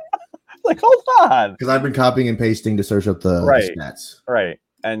 Maybe. Like, hold on. Because I've been copying and pasting to search up the stats. Right.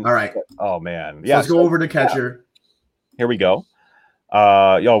 And all right. Oh man. Yeah. Let's go over to catcher. Here we go.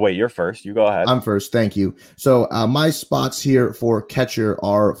 Wait, you're first. You go ahead. I'm first. Thank you. So my spots here for catcher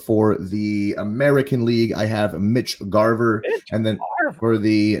are for the American League. I have Mitch Garver. And then for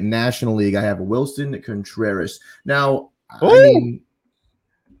the National League, I have Wilson Contreras. Now, I mean,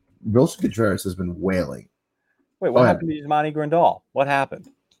 Wilson Contreras has been wailing. Wait, what happened to Yasmani Grandal? What happened?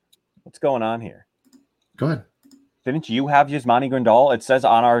 What's going on here? Go ahead. Didn't you have Yasmani Grandal? It says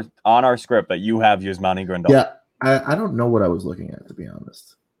on our script that you have Yasmani Grandal. Yeah. I don't know what I was looking at, to be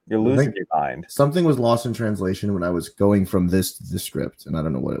honest. You're losing your mind. Something was lost in translation when I was going from this to the script, and I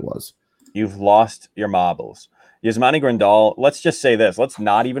don't know what it was. You've lost your marbles. Yasmani Grandal, let's just say this. Let's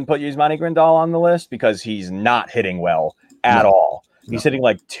not even put Yasmani Grandal on the list because he's not hitting well at all. He's hitting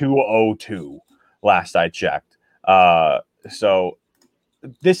like 202 last I checked. So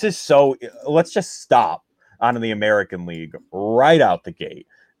this is so – let's just stop on the American League right out the gate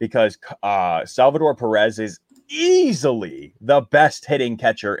because Salvador Perez is easily the best hitting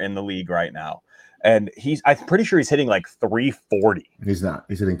catcher in the league right now. And I'm pretty sure he's hitting like 340. He's not.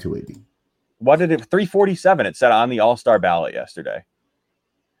 He's hitting 280. What did it? 347. It said on the All-Star ballot yesterday.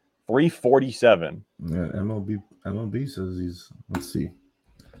 347. Yeah, MLB says he's. Let's see.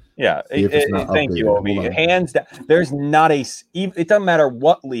 Yeah, thank you, Obi. Hands down, there's not it doesn't matter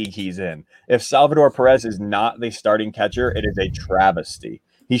what league he's in. If Salvador Perez is not the starting catcher, it is a travesty.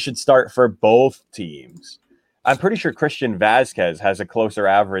 He should start for both teams. I'm pretty sure Christian Vazquez has a closer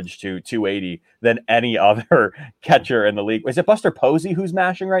average to 280 than any other catcher in the league. Is it Buster Posey who's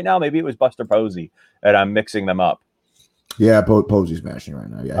mashing right now? Maybe it was Buster Posey, and I'm mixing them up. Yeah, Posey's mashing right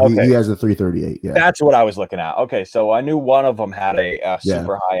now. Yeah, okay. he has a 338. Yeah, that's what I was looking at. Okay, so I knew one of them had a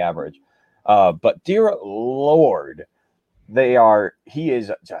super high average. But dear Lord, he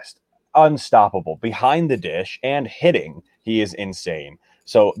is just unstoppable behind the dish and hitting. He is insane.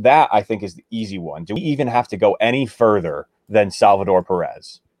 So that, I think, is the easy one. Do we even have to go any further than Salvador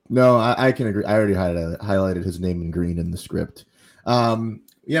Perez? No, I can agree. I already highlighted his name in green in the script.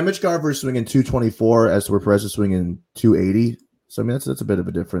 Mitch Garver is swinging 224 as to where Perez is swinging 280. So, I mean, that's a bit of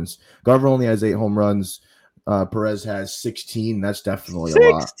a difference. Garver only has 8 home runs. Perez has 16. That's definitely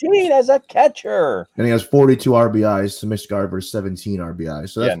a lot. 16 as a catcher. And he has 42 RBIs to Mitch Garver's 17 RBIs.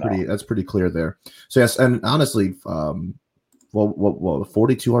 So that's pretty clear there. So, yes, and honestly, 42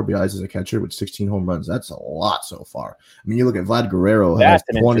 RBIs as a catcher with 16 home runs. That's a lot so far. I mean, you look at Vlad Guerrero has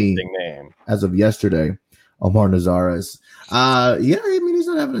 20 as of yesterday. Omar Narvaez. I mean, he's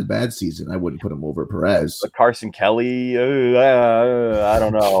not having a bad season. I wouldn't put him over Perez. But Carson Kelly, I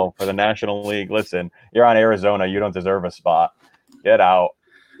don't know. For the National League, listen, you're on Arizona. You don't deserve a spot. Get out.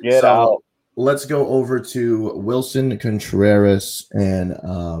 Get out. Let's go over to Wilson Contreras and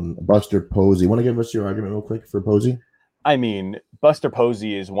Buster Posey. Want to give us your argument real quick for Posey? I mean, Buster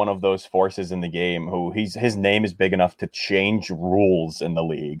Posey is one of those forces in the game who his name is big enough to change rules in the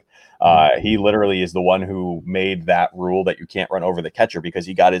league. He literally is the one who made that rule that you can't run over the catcher because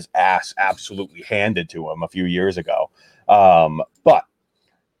he got his ass absolutely handed to him a few years ago. But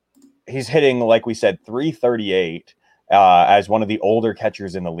he's hitting, like we said, 338 as one of the older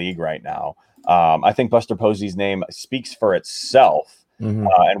catchers in the league right now. I think Buster Posey's name speaks for itself. Mm-hmm.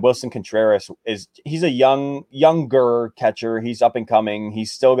 And Wilson Contreras he's a younger catcher. He's up and coming.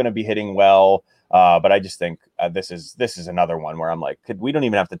 He's still going to be hitting well. But I just think this is another one where I'm like, we don't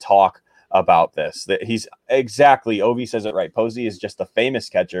even have to talk about this. That he's exactly, Ovi says it right. Posey is just a famous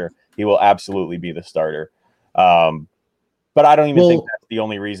catcher. He will absolutely be the starter. But I don't even think that's the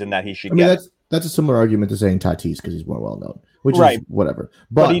only reason that he should get it. That's a similar argument to saying Tatis because he's more well known, which is whatever.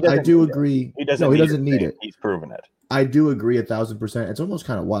 But I do agree. He doesn't need it. He's proven it. I do agree 1,000%. It's almost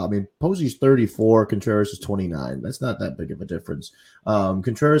kind of wild. I mean, Posey's 34, Contreras is 29. That's not that big of a difference.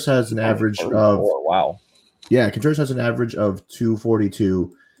 Contreras has an average of wow. Yeah, Contreras has an average of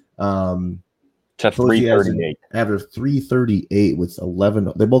 242. To 338. Average of 338 with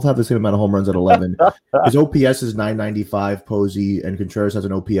 11. They both have the same amount of home runs at 11. His OPS is 995. Posey and Contreras has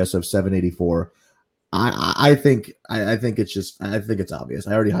an OPS of 784. I think it's obvious.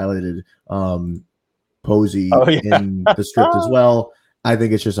 I already highlighted Posey in the script as well. I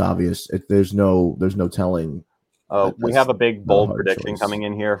think it's just obvious. There's no telling. We have a big bold prediction coming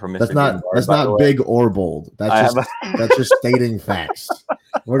in here from Mr. That's not big or bold. That's just stating facts.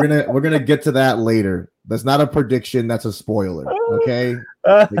 We're gonna get to that later. That's not a prediction. That's a spoiler. Okay,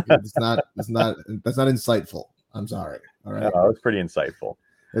 that's not insightful. I'm sorry. All right, it's pretty insightful.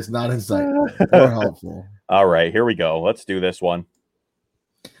 It's not insightful or helpful. All right, here we go. Let's do this one.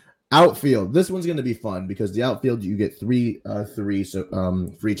 Outfield. This one's going to be fun because the outfield you get three for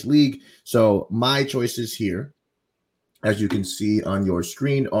each league. So my choices here, as you can see on your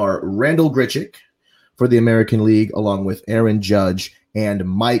screen, are Randall Grichuk for the American League, along with Aaron Judge and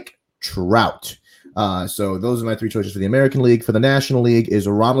Mike Trout. So those are my 3 choices for the American League. For the National League is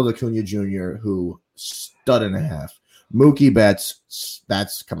Ronald Acuna Jr., who stud and a half. Mookie Betts,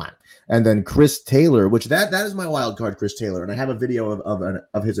 come on. And then Chris Taylor, which that is my wild card, Chris Taylor. And I have a video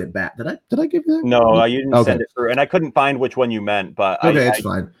of his at bat. Did I give you that? No, you didn't send it through. And I couldn't find which one you meant, but it's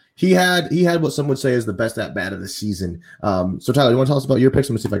fine. He had what some would say is the best at bat of the season. So Tyler, you want to tell us about your picks?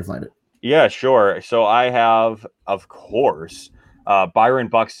 Let me see if I can find it. Yeah, sure. So I have, of course, Byron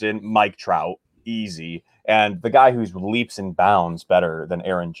Buxton, Mike Trout, easy, and the guy who's leaps and bounds better than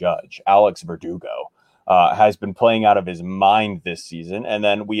Aaron Judge, Alex Verdugo. Has been playing out of his mind this season. And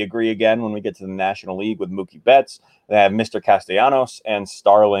then we agree again when we get to the National League with Mookie Betts. They have Mr. Castellanos and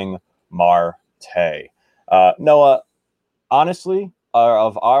Starling Marte. Noah, honestly,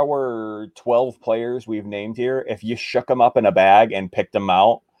 of our 12 players we've named here, if you shook them up in a bag and picked them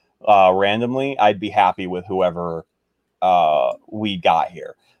out randomly, I'd be happy with whoever we got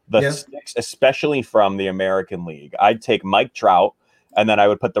here. The six, especially from the American League, I'd take Mike Trout, and then I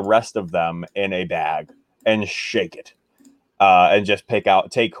would put the rest of them in a bag and shake it and just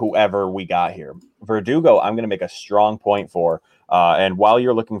take whoever we got here. Verdugo, I'm going to make a strong point for. And while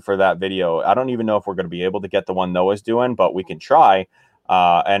you're looking for that video, I don't even know if we're going to be able to get the one Noah's doing, but we can try.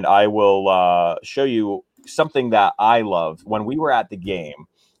 And I will show you something that I loved when we were at the game.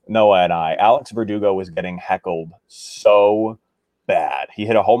 Noah and I, Alex Verdugo was getting heckled so bad. He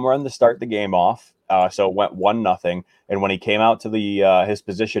hit a home run to start the game off, so it went 1-0. And when he came out to the his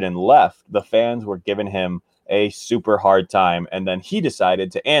position and left, the fans were giving him a super hard time. And then he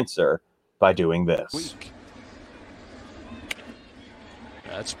decided to answer by doing this.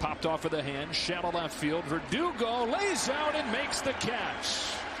 That's popped off of the hand, shallow left field. Verdugo lays out and makes the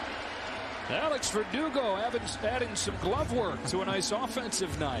catch. Alex Verdugo adding some glove work to a nice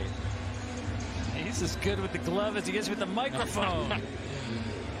offensive night. He's as good with the glove as he is with the microphone.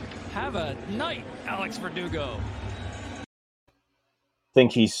 Have a night, Alex Verdugo. I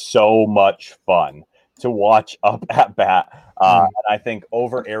think he's so much fun to watch up at bat. And I think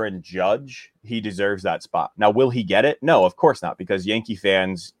over Aaron Judge, he deserves that spot. Now, will he get it? No, of course not, because Yankee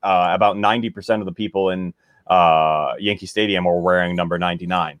fans, about 90% of the people in Yankee Stadium are wearing number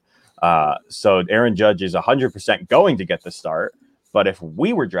 99. So Aaron Judge is 100% going to get the start. But if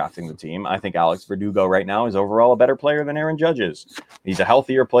we were drafting the team, I think Alex Verdugo right now is overall a better player than Aaron Judge is. He's a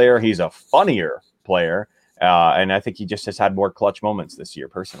healthier player. He's a funnier player. And I think he just has had more clutch moments this year,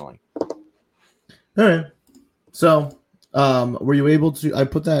 personally. All right. So, were you able to? I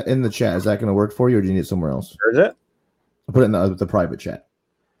put that in the chat. Is that going to work for you, or do you need it somewhere else? Where is it? I put it in the private chat.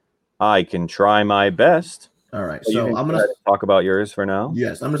 I can try my best. All right. So I'm going to talk about yours for now.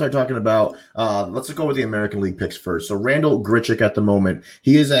 Yes, I'm going to start talking about. Let's go with the American League picks first. So Randall Grichuk at the moment,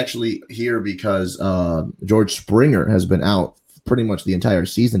 he is actually here because George Springer has been out pretty much the entire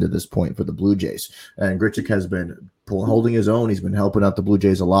season to this point for the Blue Jays, and Grichuk has been holding his own. He's been helping out the Blue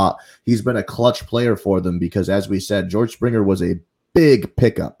Jays a lot. He's been a clutch player for them because, as we said, George Springer was a big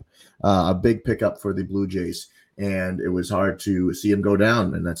pickup for the Blue Jays. And it was hard to see him go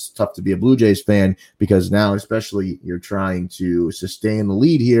down. And that's tough to be a Blue Jays fan because now, especially, you're trying to sustain the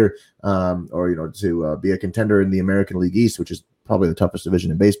lead here to be a contender in the American League East, which is probably the toughest division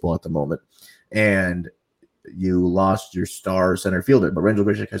in baseball at the moment. And you lost your star center fielder. But Randall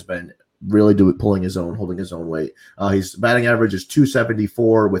Grichuk has been really holding his own weight. His batting average is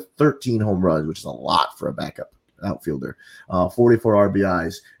 .274 with 13 home runs, which is a lot for a backup outfielder, 44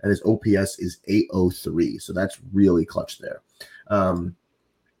 RBIs, and his OPS is .803. So that's really clutch there.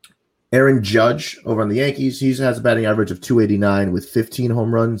 Aaron Judge over on the Yankees, he has a batting average of .289 with 15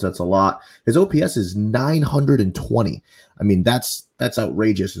 home runs. That's a lot. His OPS is .920. I mean, that's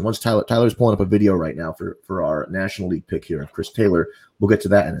outrageous. And once Tyler's pulling up a video right now for our National League pick here of Chris Taylor. We'll get to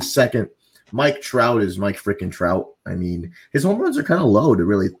that in a second. Mike Trout is Mike freaking Trout. I mean, his home runs are kind of low to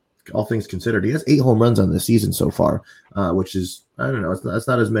really, all things considered. He has 8 home runs on the season so far, which is, I don't know, it's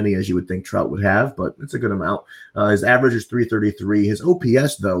not as many as you would think Trout would have, but it's a good amount. His average is .333. His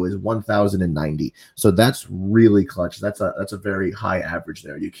OPS, though, is 1,090. So that's really clutch. That's a very high average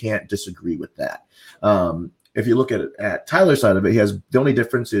there. You can't disagree with that. If you look at Tyler's side of it, the only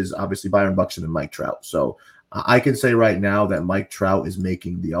difference is obviously Byron Buxton and Mike Trout. So I can say right now that Mike Trout is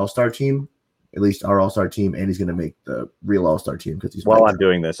making the All-Star team, at least our All-Star team, and he's going to make the real All-Star team because he's. Well, I'm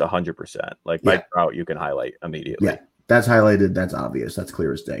doing this 100%. Like Mike Trout, you can highlight immediately. Yeah, that's highlighted. That's obvious. That's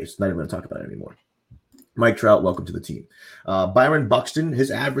clear as day. It's not even going to talk about it anymore. Mike Trout, welcome to the team. Byron Buxton,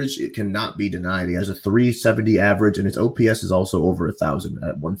 his average, it cannot be denied. He has a .370 average, and his OPS is also over 1,000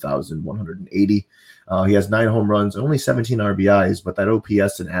 at 1,180. He has 9 home runs, only 17 RBIs, but that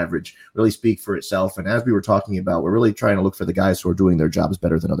OPS and average really speak for itself. And as we were talking about, we're really trying to look for the guys who are doing their jobs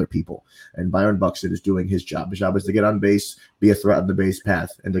better than other people. And Byron Buxton is doing his job. His job is to get on base, be a threat on the base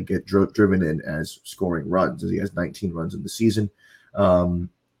path, and to get driven in as scoring runs, as he has 19 runs in the season. I'm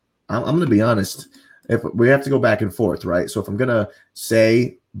going to be honest. If we have to go back and forth, right? So if I'm going to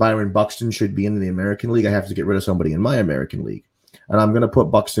say Byron Buxton should be in the American League, I have to get rid of somebody in my American League. And I'm going to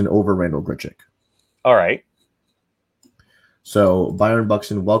put Buxton over Randall Grichuk. All right. So Byron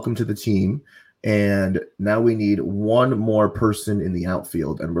Buxton, welcome to the team. And now we need one more person in the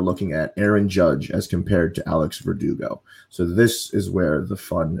outfield. And we're looking at Aaron Judge as compared to Alex Verdugo. So this is where the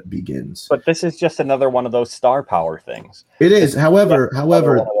fun begins. But this is just another one of those star power things. It is. However, one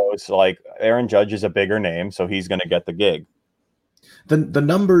of those, like Aaron Judge is a bigger name, so he's going to get the gig. The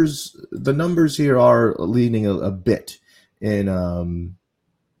numbers here are leaning a bit in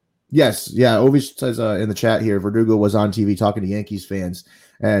yes, yeah. Ovi says in the chat here, Verdugo was on TV talking to Yankees fans,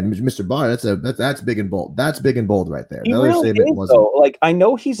 and Mr. Barr, that's big and bold. That's big and bold right there. He really is, though. Like, I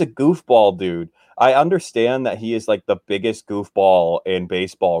know he's a goofball dude. I understand that he is like the biggest goofball in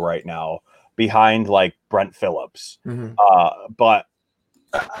baseball right now, behind like Brent Phillips. Mm-hmm. But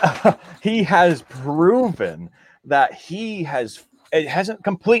he has proven that it hasn't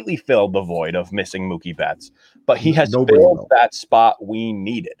completely filled the void of missing Mookie Betts, but he has filled that spot we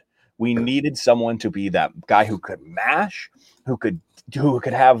needed. We needed someone to be that guy who could mash, who could who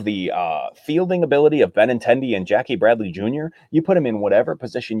could have the fielding ability of Benintendi and Jackie Bradley Jr. You put him in whatever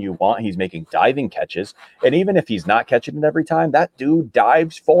position you want. He's making diving catches. And even if he's not catching it every time, that dude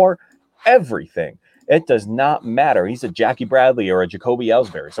dives for everything. It does not matter. He's a Jackie Bradley or a Jacoby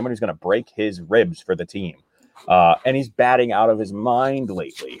Ellsbury, somebody who's going to break his ribs for the team. And he's batting out of his mind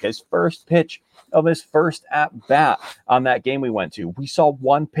lately. His first pitch of his first at-bat on that game we went to, we saw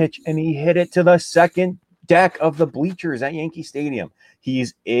one pitch and he hit it to the second deck of the bleachers at Yankee Stadium.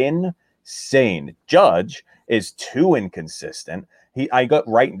 He's insane. Judge is too inconsistent.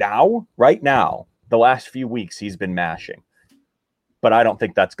 Right now, the last few weeks he's been mashing. But I don't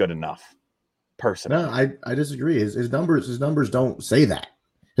think that's good enough. Personally. No, I disagree. His numbers don't say that.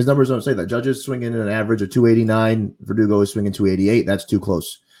 His numbers don't say that. Judge is swinging an average of 289. Verdugo is swinging 288. That's too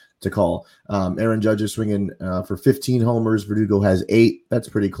close to call. Aaron Judge is swinging for 15 homers. Verdugo has 8. That's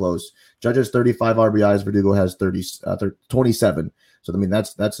pretty close. Judge has 35 RBIs. Verdugo has 27. So, I mean,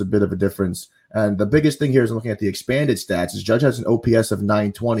 that's a bit of a difference. And the biggest thing here is looking at the expanded stats is Judge has an OPS of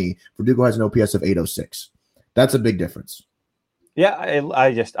 920. Verdugo has an OPS of 806. That's a big difference. Yeah,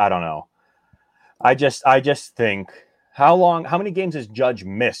 I don't know. I just think how many games has Judge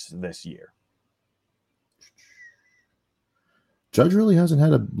missed this year? Judge really hasn't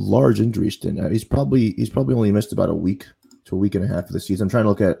had a large injury stint. He's probably only missed about a week to a week and a half of the season. I'm trying to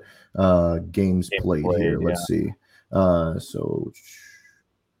look at games played here. Let's see. So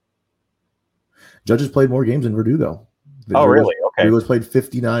Judge has played more games than Verdugo. Really? Okay. Verdugo's played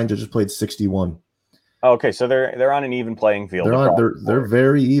 59. Judge has played 61. Okay, so they're on an even playing field. They're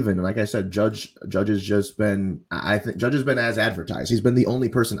very even. And like I said, Judge has just been. I think Judge has been as advertised. He's been the only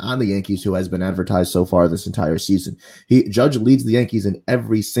person on the Yankees who has been advertised so far this entire season. Judge leads the Yankees in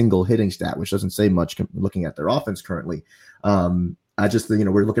every single hitting stat, which doesn't say much looking at their offense currently. I just think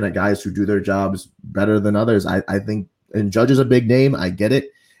we're looking at guys who do their jobs better than others. I think, and Judge is a big name. I get it.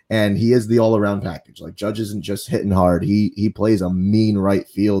 And he is the all-around package. Like, Judge isn't just hitting hard. He plays a mean right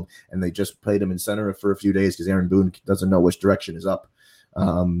field, and they just played him in center for a few days because Aaron Boone doesn't know which direction is up.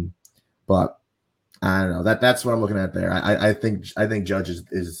 But I don't know. That's what I'm looking at there. I think Judge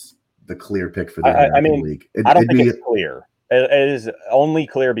is the clear pick for the American League. I don't think it's clear. It is only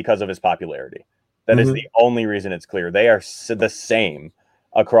clear because of his popularity. That is the only reason it's clear. They are the same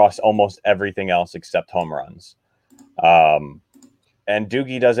across almost everything else except home runs. And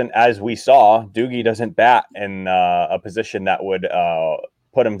Doogie doesn't, as we saw, bat in a position that would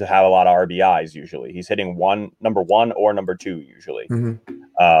put him to have a lot of RBIs usually. He's hitting number one or number 2 usually.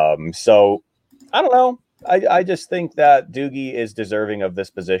 So I don't know. I just think that Doogie is deserving of this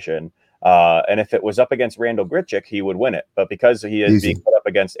position. And if it was up against Randall Grichuk, he would win it. But because he is being put up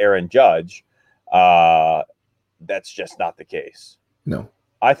against Aaron Judge, that's just not the case. No.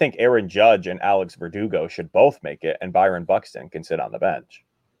 I think Aaron Judge and Alex Verdugo should both make it, and Byron Buxton can sit on the bench.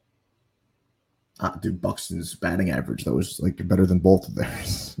 Dude, Buxton's batting average, though, is better than both of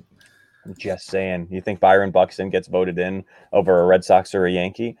theirs. I'm just saying. You think Byron Buxton gets voted in over a Red Sox or a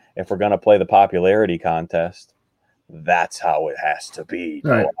Yankee? If we're going to play the popularity contest, that's how it has to be.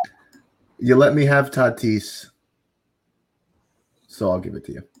 All right. You let me have Tatis, so I'll give it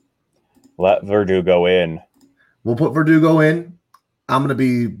to you. Let Verdugo in. We'll put Verdugo in. I'm going to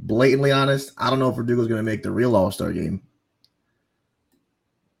be blatantly honest. I don't know if Verdugo's going to make the real All-Star game.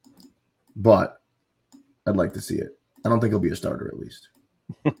 But I'd like to see it. I don't think he'll be a starter, at least.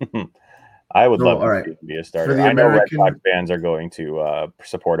 I would love to be a starter. I know Red Sox fans are going to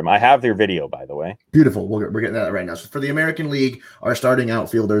support him. I have their video, by the way. Beautiful. We're getting that right now. So for the American League, our starting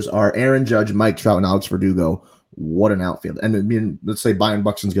outfielders are Aaron Judge, Mike Trout, and Alex Verdugo. What an outfield. And I mean, let's say Byron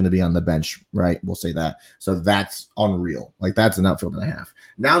Buxton's going to be on the bench, right? We'll say that. So that's unreal. That's an outfield and a half.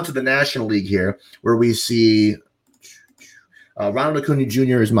 Now to the National League here, where we see Ronald Acuna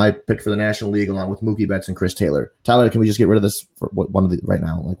Jr. is my pick for the National League, along with Mookie Betts and Chris Taylor. Tyler, can we just get rid of this for one of the right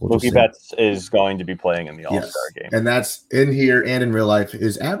now? Mookie Betts is going to be playing in the All-Star game. And that's in here and in real life.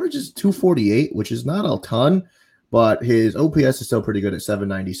 His average is 248, which is not a ton, but his OPS is still pretty good at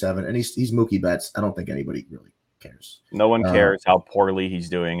 797. And he's Mookie Betts. I don't think anybody really cares. No one cares how poorly he's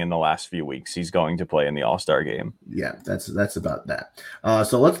doing in the last few weeks. He's going to play in the All-Star game. Yeah, that's about that.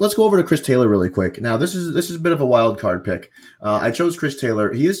 So let's go over to Chris Taylor really quick. Now this is a bit of a wild card pick. I chose Chris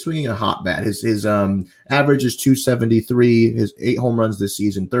Taylor. He is swinging a hot bat. His average is 273. His 8 home runs this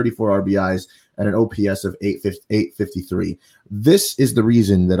season, 34 RBIs, and an OPS of 853. This is the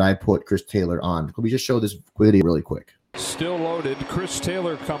reason that I put Chris Taylor on. Can we just show this video really quick? Still loaded. Chris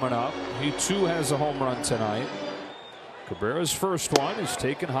Taylor coming up. He too has a home run tonight. Cabrera's first one is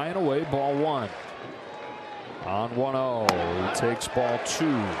taken high and away, ball 1. On 1-0, he takes ball 2.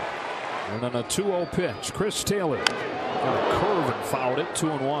 And then a 2-0 pitch. Chris Taylor got a curve curve and fouled it.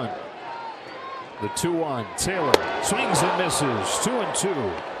 2-1. The 2-1. Taylor swings and misses. 2-2.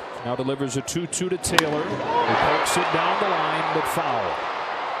 Now delivers a 2-2 to Taylor. He pokes it down the line, but foul.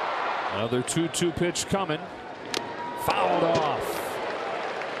 Another 2-2 pitch coming. Fouled off.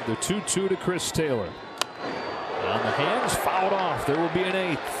 The 2-2 to Chris Taylor. On the hands, fouled off. There will be an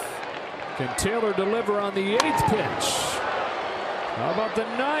 8th. Can Taylor deliver on the 8th pitch? How about the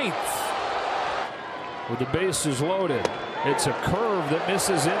 9th? With the bases loaded. It's a curve that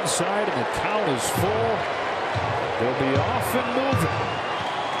misses inside, and the count is full. They'll be off and moving.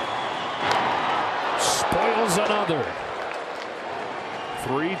 Spoils another.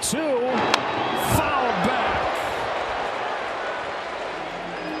 3-2. Foul back.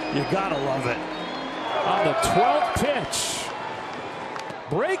 You gotta love it. On the 12th pitch.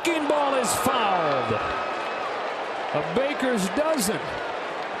 Breaking ball is fouled. A Baker's dozen.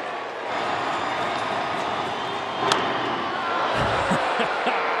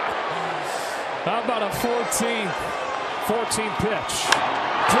 How about a 14th pitch?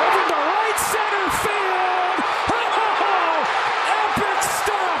 Driven to right center field. Oh, epic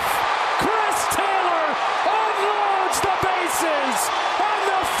stuff. Chris Taylor unloads the bases on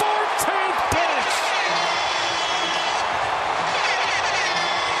the 14th pitch.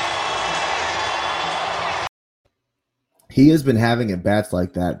 He has been having at bats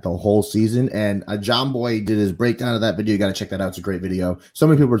like that the whole season, and John Boy did his breakdown of that video. You got to check that out. It's a great video. So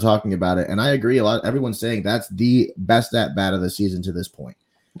many people are talking about it, and I agree. Everyone's saying that's the best at bat of the season to this point.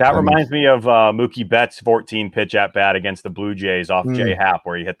 That reminds me of Mookie Betts' 14 pitch at bat against the Blue Jays off Jay Happ,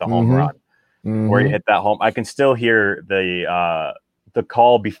 where he hit the home run, where he hit that home. I can still hear the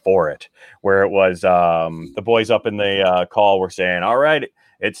call before it, where it was the boys up in the call were saying, "All right,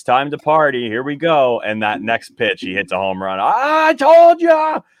 it's time to party. Here we go." And that next pitch, he hits a home run. I told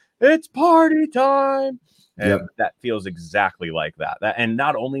you, it's party time. And that feels exactly like that. And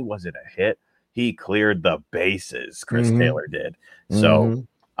not only was it a hit, he cleared the bases. Chris Taylor did. So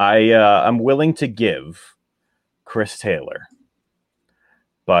I'm willing to give Chris Taylor.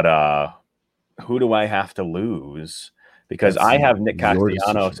 But who do I have to lose? Because I have Nick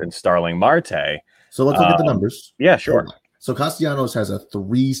Castellanos and Starling Marte. So let's look at the numbers. Yeah, sure. So Castellanos has a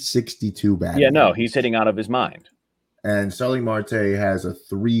 362 batting. Yeah, no, he's hitting out of his mind. And Starling Marte has a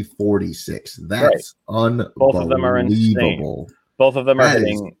 346. That's unbelievable. Both of them are insane. Both of them are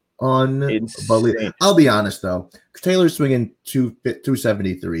hitting unbelievable. I'll be honest, though. Taylor's swinging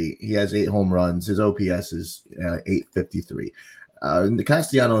 273. He has 8 home runs. His OPS is 853. The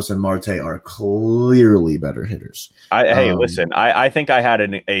Castellanos and Marte are clearly better hitters. Hey, listen, I think I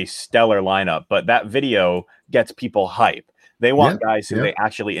had a stellar lineup, but that video gets people hype. They want guys who they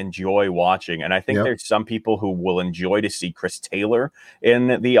actually enjoy watching. And I think there's some people who will enjoy to see Chris Taylor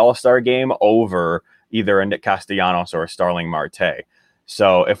in the All-Star game over either a Nick Castellanos or a Starling Marte.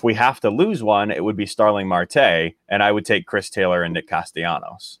 So if we have to lose one, it would be Starling Marte, and I would take Chris Taylor and Nick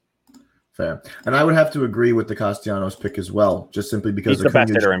Castellanos. Fair. And I would have to agree with the Castellanos pick as well, just simply because he's the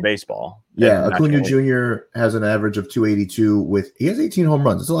best hitter in baseball. Yeah, Acuna Jr. has an average of 282 he has 18 home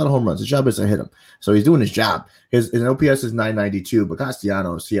runs. It's a lot of home runs. His job is to hit them. So he's doing his job. His OPS is 992, but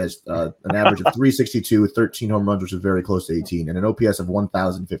Castellanos, he has an average of 362, 13 home runs, which is very close to 18, and an OPS of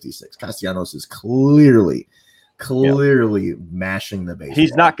 1,056. Castellanos is clearly mashing the base.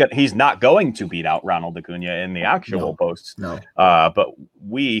 He's not going to beat out Ronald Acuna in the actual posts. No. But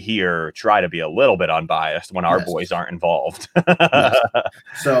we here try to be a little bit unbiased when our boys aren't involved.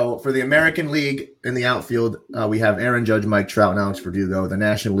 So for the American League in the outfield, we have Aaron Judge, Mike Trout, and Alex Verdugo. The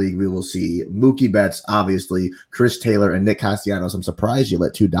National League, we will see Mookie Betts, obviously, Chris Taylor, and Nick Castellanos. I'm surprised you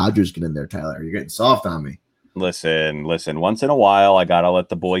let 2 Dodgers get in there, Tyler. You're getting soft on me. Listen. Once in a while, I gotta let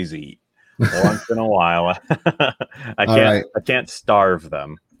the boys eat. Once in a while, I can't starve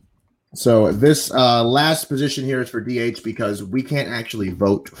them. So this last position here is for DH because we can't actually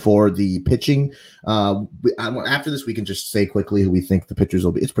vote for the pitching. After this, we can just say quickly who we think the pitchers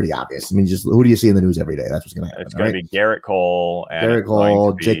will be. It's pretty obvious. I mean, just who do you see in the news every day? That's what's going to happen. It's going to be Garrett Cole,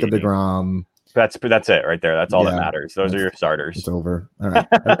 Jacob deGrom. That's it right there. That's all that matters. Those are your starters. It's over. All right,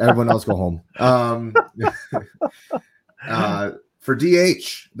 everyone else go home. For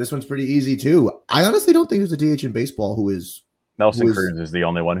DH, this one's pretty easy too. I honestly don't think there's a DH in baseball who is Nelson Cruz is the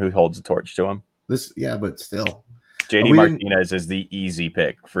only one who holds the torch to him. But still, JD Martinez is the easy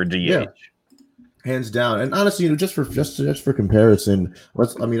pick for DH, hands down. And honestly, just for comparison,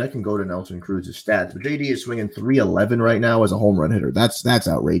 I can go to Nelson Cruz's stats, but JD is swinging 311 right now as a home run hitter. That's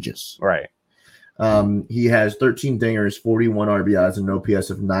outrageous, right? He has 13 dingers, 41 RBIs, and an OPS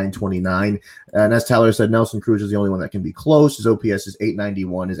of 929. And as Tyler said, Nelson Cruz is the only one that can be close. His OPS is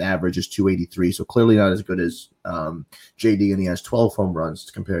 891. His average is 283. So clearly not as good as JD, and he has 12 home runs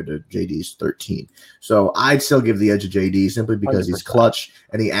compared to JD's 13. So I'd still give the edge to JD simply because 100%. He's clutch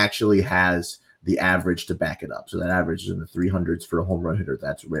and he actually has the average to back it up. So that average is in the 300s for a home run hitter.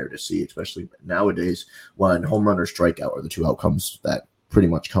 That's rare to see, especially nowadays when home run or strikeout are the two outcomes that pretty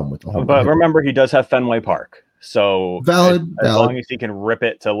much come with the home run. But remember, he does have Fenway Park. So valid. As long as he can rip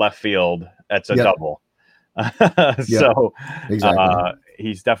it to left field, that's a double. So exactly.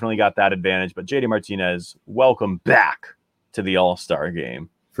 He's definitely got that advantage. But JD Martinez, welcome back to the All-Star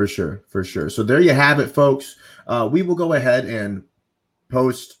game. For sure. So there you have it, folks. We will go ahead and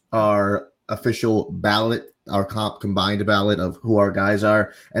post our official ballot, our combined ballot of who our guys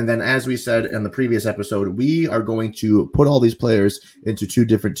are. And then, as we said in the previous episode, we are going to put all these players into two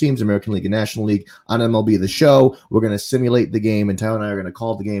different teams, American League and National League, on MLB The Show. We're going to simulate the game, and Tyler and I are going to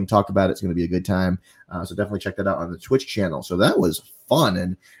call the game, talk about it. It's going to be a good time. So definitely check that out on the Twitch channel. So that was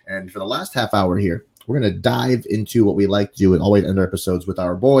fun. And for the last half hour here, we're going to dive into what we like to do and always end our episodes with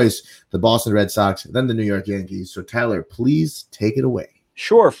our boys, the Boston Red Sox, then the New York Yankees. So Tyler, please take it away.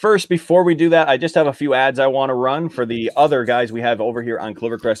 Sure. First, before we do that, I just have a few ads I want to run for the other guys we have over here on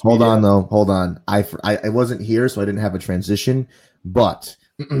Clovercrest Media. Hold on. I wasn't here, so I didn't have a transition, but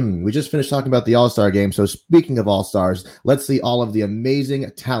we just finished talking about the All-Star game. So speaking of All-Stars, let's see all of the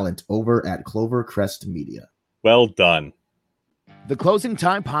amazing talent over at Clovercrest Media. Well done. The Closing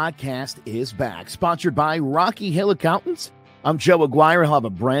Time Podcast is back, sponsored by Rocky Hill Accountants. I'm Joe Aguirre. I'll have a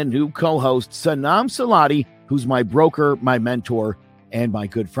brand new co-host, Sanam Salati, who's my broker, my mentor, and my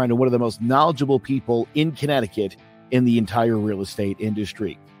good friend, and one of the most knowledgeable people in Connecticut in the entire real estate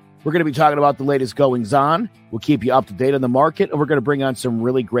industry. We're going to be talking about the latest goings-on. We'll keep you up to date on the market, and we're going to bring on some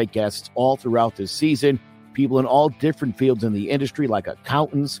really great guests all throughout this season, people in all different fields in the industry, like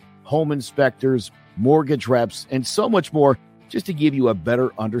accountants, home inspectors, mortgage reps, and so much more, just to give you a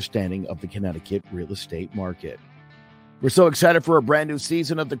better understanding of the Connecticut real estate market. We're so excited for a brand new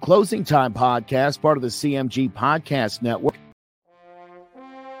season of the Closing Time Podcast, part of the CMG Podcast Network.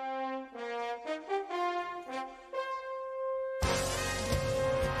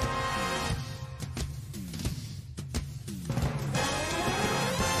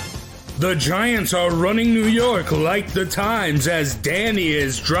 The Giants are running New York like the Times as Danny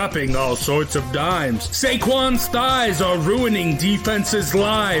is dropping all sorts of dimes. Saquon's thighs are ruining defenses'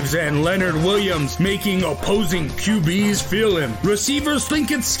 lives and Leonard Williams making opposing QBs feel him. Receivers think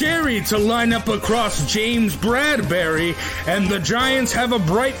it's scary to line up across James Bradbury, and the Giants have a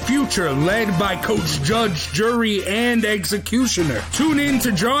bright future led by Coach Judge, Jury, and Executioner. Tune in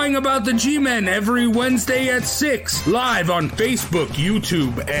to Drawing About the G-Men every Wednesday at 6, live on Facebook,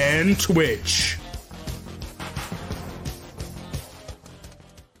 YouTube, and Twitch.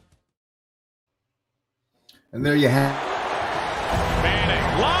 And there you have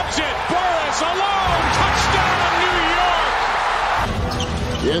Manning lobs it. Burris alone. Touchdown, New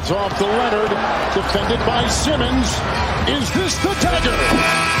York. It's off to Leonard, defended by Simmons. Is this the dagger?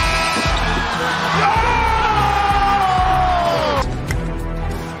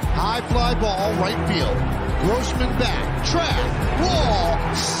 High fly ball, right field. Grossman back, track, wall,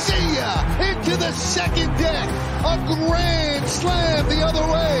 see ya, into the second deck. A grand slam the other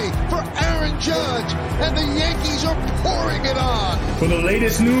way for Aaron Judge, and the Yankees are pouring it on. For the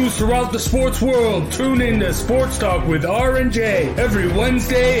latest news throughout the sports world, tune in to Sports Talk with R&J every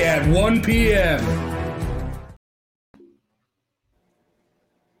Wednesday at 1 p.m.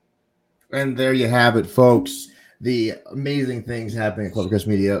 And there you have it, folks. The amazing things happening at Clovercrest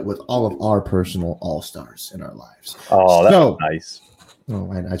Media with all of our personal all-stars in our lives. Oh, that's nice.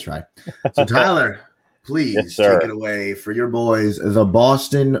 Oh, I try. So, Tyler, please Yes, take it away for your boys, the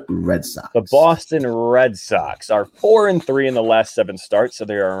Boston Red Sox. The Boston Red Sox are 4-3 in the last 7 starts, so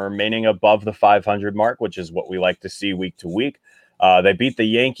they are remaining above the 500 mark, which is what we like to see week to week. They beat the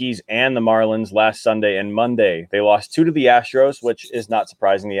Yankees and the Marlins last Sunday and Monday. They lost 2 to the Astros, which is not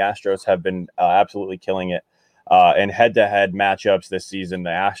surprising. The Astros have been absolutely killing it. In head-to-head matchups this season,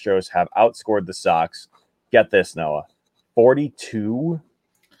 the Astros have outscored the Sox. Get this, Noah, 42-20.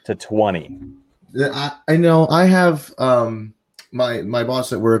 I know. I have my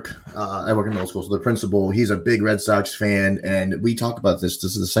boss at work. I work in middle school, so the principal, he's a big Red Sox fan, and we talk about this.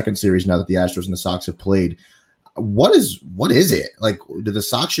 This is the second series now that the Astros and the Sox have played. What is it like? Do the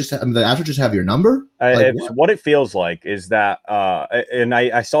Sox just have, the Astros just have your number? What it feels like is that, and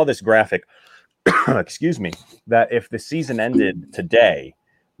I saw this graphic. Excuse me, that if the season ended today,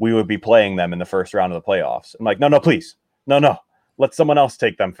 we would be playing them in the first round of the playoffs. I'm like, no, please. No, let someone else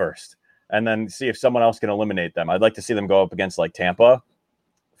take them first. and then see if someone else can eliminate them. I'd like to see them go up against like Tampa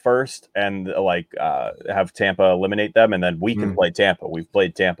first and have Tampa eliminate them, and then we can play Tampa. We've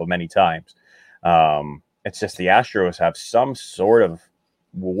played Tampa many times. It's just the Astros have some sort of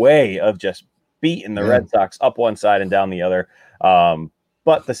way of just beating the Red Sox up one side and down the other.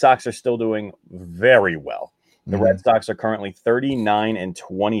 But the Sox are still doing very well. The Red Sox are currently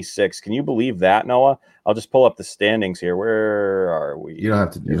 39-26. Can you believe that, Noah? I'll just pull up the standings here. Where are we? You don't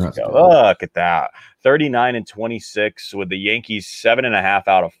have to. You don't have to. Look at that. 39-26 with the Yankees 7.5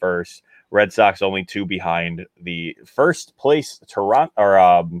 out of first. Red Sox only 2 behind the first place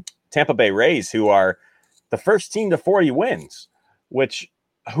Tampa Bay Rays, who are the first team to 40 wins, which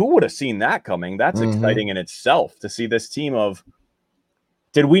who would have seen that coming? That's exciting in itself to see this team of.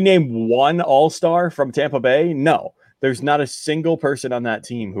 Did we name one all-star from Tampa Bay? No. There's not a single person on that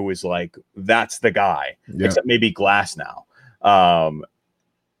team who is like, that's the guy, except maybe Glass now.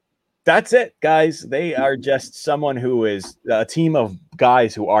 That's it, guys. They are just someone who is a team of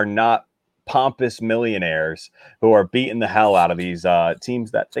guys who are not pompous millionaires who are beating the hell out of these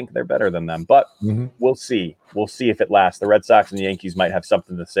teams that think they're better than them. But we'll see. We'll see if it lasts. The Red Sox and the Yankees might have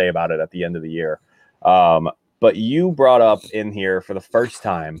something to say about it at the end of the year. But you brought up in here for the first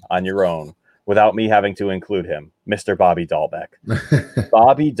time on your own, without me having to include him, Mr. Bobby Dahlbeck.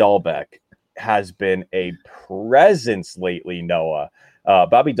 Bobby Dahlbeck has been a presence lately, Noah.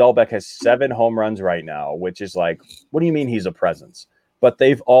 Bobby Dahlbeck has 7 home runs right now, which is like, what do you mean he's a presence? But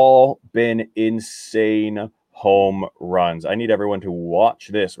they've all been insane home runs. I need everyone to watch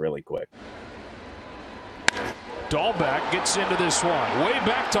this really quick. Dahlbeck gets into this one. Way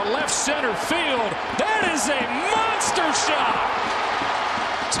back to left center field. That is a monster shot.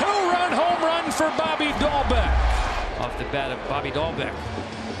 2-run home run for Bobby Dahlbeck. Off the bat of Bobby Dahlbeck.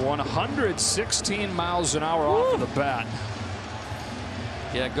 116 miles an hour off of the bat.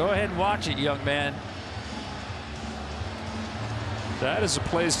 Yeah, go ahead and watch it, young man. That is a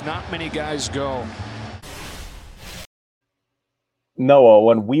place not many guys go. Noah,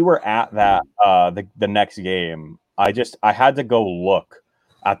 when we were at that the next game, I had to go look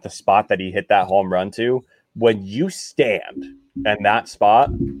at the spot that he hit that home run to. When you stand in that spot,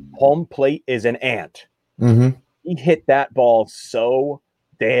 home plate is an ant. He hit that ball so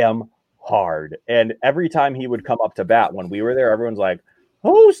damn hard. And every time he would come up to bat when we were there, everyone's like,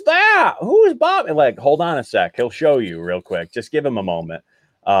 who's that? Who's Bob? And like, hold on a sec. He'll show you real quick. Just give him a moment.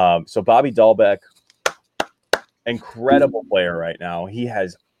 So Bobby Dahlbeck, incredible player right now. He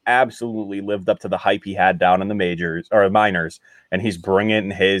has absolutely lived up to the hype he had down in the majors or minors, and he's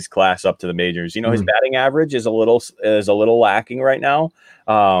bringing his class up to the majors. You know, his batting average is a little lacking right now,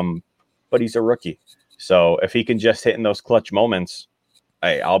 but he's a rookie. So if he can just hit in those clutch moments,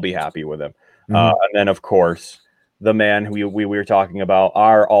 I'll be happy with him. And then, of course, the man who we were talking about,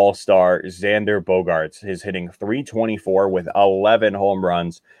 our all-star, Xander Bogaerts, is hitting .324 with 11 home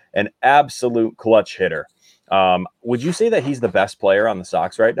runs, an absolute clutch hitter. Would you say that he's the best player on the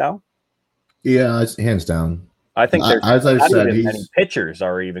Sox right now? Yeah, it's hands down. I think there's as I've said, any pitchers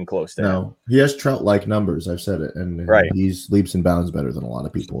are even close to him. He has Trout-like numbers. I've said it, and he's leaps and bounds better than a lot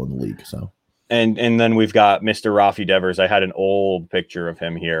of people in the league. So, and then we've got Mr. Rafi Devers. I had an old picture of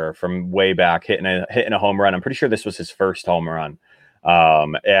him here from way back hitting a home run. I'm pretty sure this was his first home run.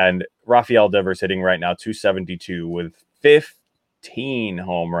 And Rafael Devers hitting right now .272 with 15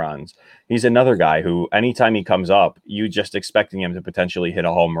 home runs. He's another guy who, anytime he comes up, you just expecting him to potentially hit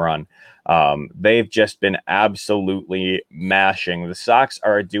a home run. They've just been absolutely mashing. The Sox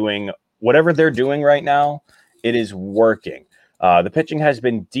are doing whatever they're doing right now. It is working. The pitching has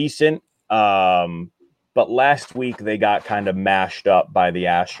been decent, but last week they got kind of mashed up by the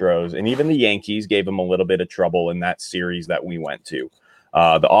Astros, and even the Yankees gave them a little bit of trouble in that series that we went to.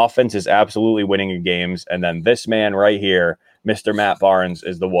 The offense is absolutely winning games, and then this man right here, Mr. Matt Barnes,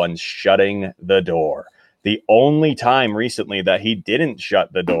 is the one shutting the door. The only time recently that he didn't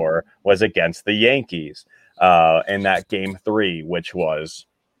shut the door was against the Yankees in that Game 3, which was,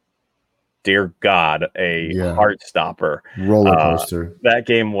 dear God, a heart stopper. Roller coaster. That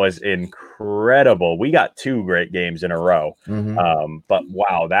game was incredible. We got 2 great games in a row. But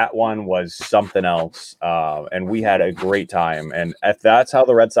wow, that one was something else. And we had a great time. And if that's how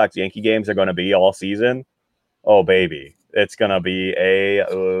the Red Sox Yankee games are going to be all season, oh, baby. It's going to be a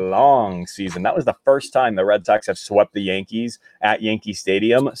long season. That was the first time the Red Sox have swept the Yankees at Yankee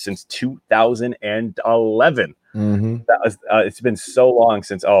Stadium since 2011. That was it's been so long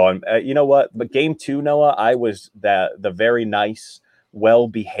since. You know what? But Game 2, Noah, I was the very nice,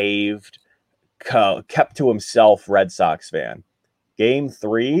 well-behaved, kept to himself Red Sox fan. Game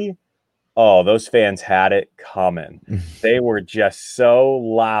 3, Oh, those fans had it coming. They were just so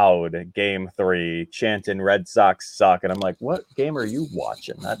loud. Game 3, chanting "Red Sox suck," and I'm like, "What game are you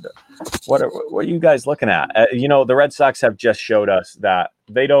watching? What are you guys looking at?" The Red Sox have just showed us that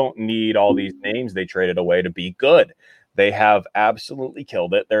they don't need all these names they traded away to be good. They have absolutely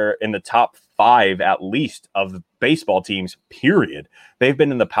killed it. They're in the top 5 at least of the baseball teams. Period. They've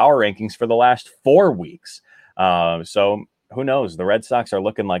been in the power rankings for the last 4 weeks. So. Who knows? The Red Sox are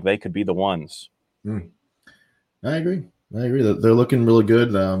looking like they could be the ones. I agree. They're looking really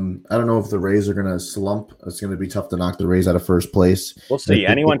good. I don't know if the Rays are going to slump. It's going to be tough to knock the Rays out of first place. We'll see.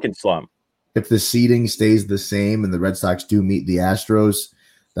 Anyone can slump. If the seeding stays the same and the Red Sox do meet the Astros,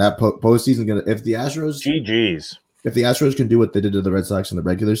 that postseason going to – if the Astros can do what they did to the Red Sox in the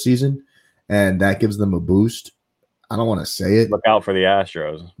regular season and that gives them a boost, I don't want to say it. Look out for the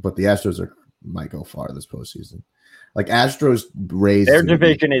Astros. But the Astros might go far this postseason. Like Astros, Rays. Their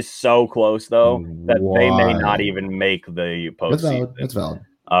division is so close, though, that they may not even make the postseason. That's valid.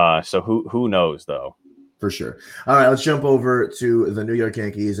 So who knows, though? For sure. All right, let's jump over to the New York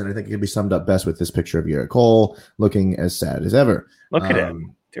Yankees, and I think it can be summed up best with this picture of Gerrit Cole looking as sad as ever. Look at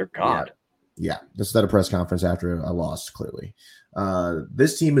him. Dear God. Yeah, this is at a press conference after a loss, clearly.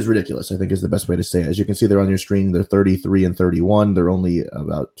 This team is ridiculous, I think is the best way to say it. As you can see, they're on your screen. They're 33-31. They're only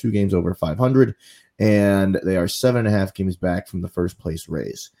about 2 games over 500. And they are 7.5 games back from the first place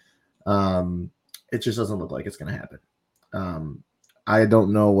Rays. It just doesn't look like it's going to happen. I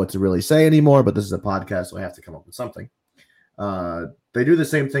don't know what to really say anymore, but this is a podcast, so I have to come up with something. They do the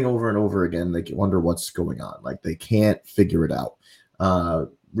same thing over and over again. They wonder what's going on. Like they can't figure it out.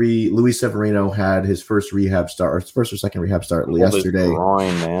 Luis Severino had his first or second rehab start yesterday.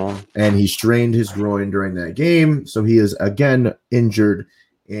 Groin, man. And he strained his groin during that game. So he is again injured.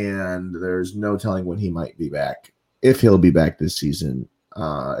 And there's no telling when he might be back. If he'll be back this season,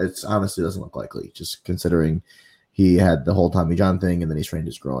 it's honestly doesn't look likely, just considering he had the whole Tommy John thing and then he strained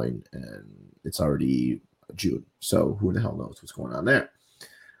his groin, and it's already June. So who the hell knows what's going on there?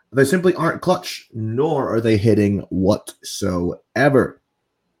 They simply aren't clutch, nor are they hitting whatsoever.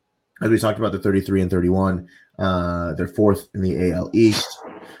 As we talked about, the 33-31, they're 4th in the AL East.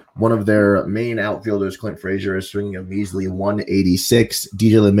 One of their main outfielders, Clint Frazier, is swinging a measly 186.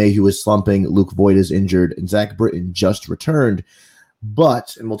 DJ LeMahieu is slumping. Luke Voigt is injured. And Zach Britton just returned.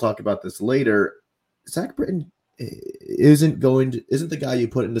 But, and we'll talk about this later, Zach Britton isn't the guy you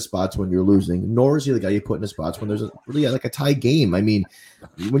put into spots when you're losing, nor is he the guy you put into spots when there's a tie game. I mean,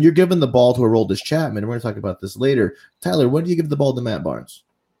 when you're giving the ball to Aroldis Chapman, and we're going to talk about this later, Tyler, when do you give the ball to Matt Barnes?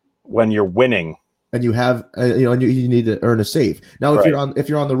 When you're winning. And you have, and you need to earn a save. Now, if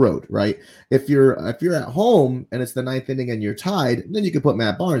you're on the road, right? If you're at home and it's the 9th inning and you're tied, then you can put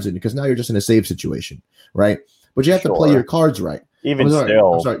Matt Barnes in because now you're just in a save situation, right? But you have to play your cards right. I'm sorry,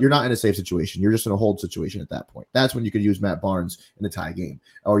 you're not in a save situation. You're just in a hold situation at that point. That's when you can use Matt Barnes in a tie game,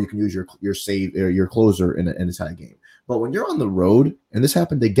 or you can use your save or your closer in a tie game. But when you're on the road, and this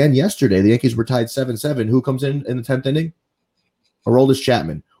happened again yesterday, the Yankees were tied 7-7. Who comes in the 10th inning? Aroldis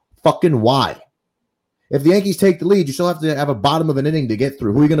Chapman. Fucking why? If the Yankees take the lead, you still have to have a bottom of an inning to get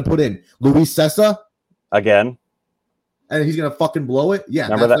through. Who are you going to put in? Luis Cessa? Again. And he's going to fucking blow it? Yeah.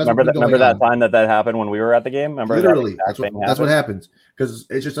 Remember that time that happened when we were at the game? Literally. That's what happens. Because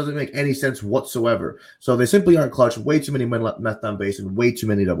it just doesn't make any sense whatsoever. So they simply aren't clutch. Way too many men left on base and way too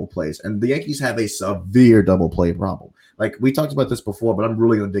many double plays. And the Yankees have a severe double play problem. Like, we talked about this before, but I'm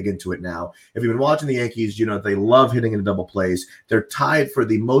really going to dig into it now. If you've been watching the Yankees, they love hitting into double plays. They're tied for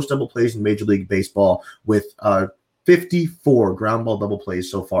the most double plays in Major League Baseball with 54 ground ball double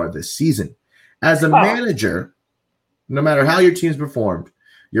plays so far this season. As a manager, no matter how your team's performed,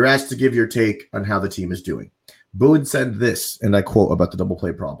 you're asked to give your take on how the team is doing. Boone said this, and I quote about the double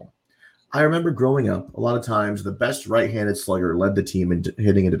play problem. I remember growing up, a lot of times the best right-handed slugger led the team in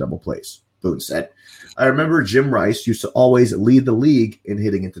hitting into double plays, Boone said. I remember Jim Rice used to always lead the league in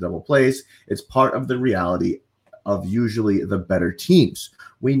hitting into double plays. It's part of the reality of usually the better teams.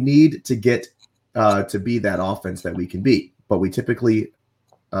 We need to get to be that offense that we can be, but typically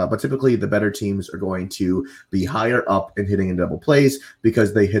the better teams are going to be higher up in hitting in double plays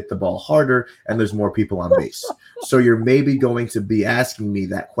because they hit the ball harder and there's more people on base. So you're maybe going to be asking me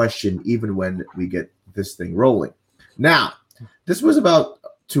that question even when we get this thing rolling. Now, this was about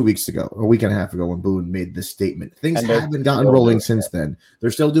 2 weeks ago, a week and a half ago, when Boone made this statement. Things haven't gotten rolling since then.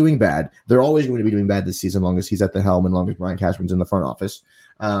 They're still doing bad. They're always going to be doing bad this season, as long as he's at the helm and as long as Brian Cashman's in the front office.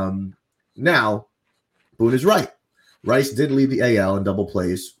 Now, Boone is right. Rice did lead the AL in double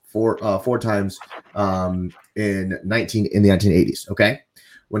plays four times in the 1980s. Okay,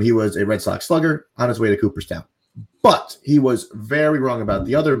 when he was a Red Sox slugger on his way to Cooperstown. But he was very wrong about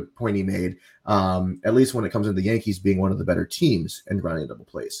the other point he made, at least when it comes to the Yankees being one of the better teams in grinding double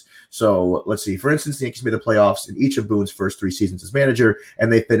plays. So let's see. For instance, the Yankees made the playoffs in each of Boone's first 3 seasons as manager,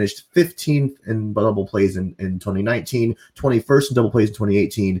 and they finished 15th in double plays in 2019, 21st in double plays in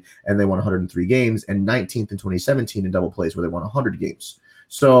 2018, and they won 103 games, and 19th in 2017 in double plays where they won 100 games.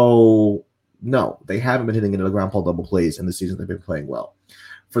 So no, they haven't been hitting into the ground ball double plays in the season they've been playing well.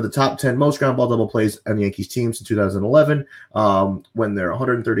 For the top 10 most ground ball double plays on the Yankees teams in 2011, when they're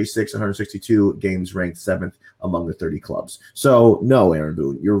 136, 162 games ranked 7th among the 30 clubs. So, no, Aaron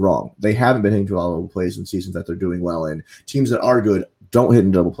Boone, you're wrong. They haven't been hitting to a lot of double plays in seasons that they're doing well in. Teams that are good don't hit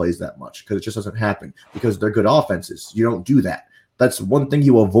in double plays that much because it just doesn't happen because they're good offenses. You don't do that. That's one thing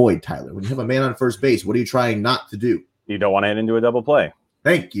you avoid, Tyler. When you have a man on first base, what are you trying not to do? You don't want to hit into a double play.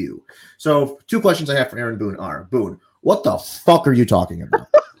 Thank you. So, 2 questions I have for Aaron Boone are, Boone, what the fuck are you talking about?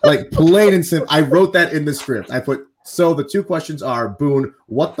 Like, plain and simple. I wrote that in the script. So the 2 questions are, Boone,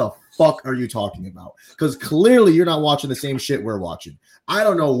 what the fuck are you talking about? Because clearly you're not watching the same shit we're watching. I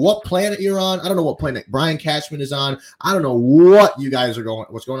don't know what planet you're on. I don't know what planet Brian Cashman is on. I don't know what you guys are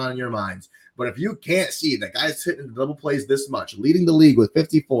what's going on in your minds. But if you can't see that guy's hitting the double plays this much, leading the league with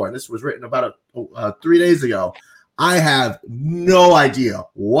 54, and this was written about 3 days ago, I have no idea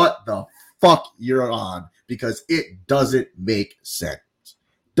what the fuck you're on because it doesn't make sense.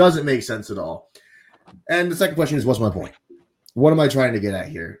 Doesn't make sense at all. And the second question is, what's my point? What am I trying to get at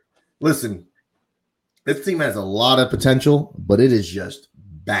here? Listen, this team has a lot of potential, but it is just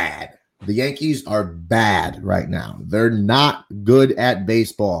bad. The Yankees are bad right now. They're not good at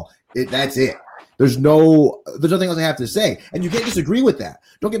baseball. That's it. There's nothing else I have to say. And you can't disagree with that.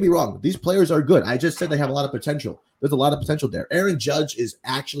 Don't get me wrong. These players are good. I just said they have a lot of potential. There's a lot of potential there. Aaron Judge is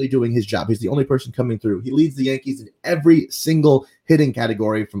actually doing his job. He's the only person coming through. He leads the Yankees in every single hitting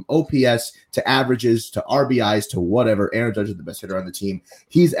category, from OPS to averages to RBIs to whatever. Aaron Judge is the best hitter on the team.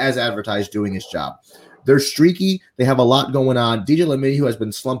 He's, as advertised, doing his job. They're streaky. They have a lot going on. DJ LeMahieu has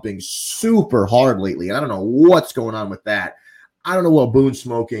been slumping super hard lately, and I don't know what's going on with that. I don't know what Boone's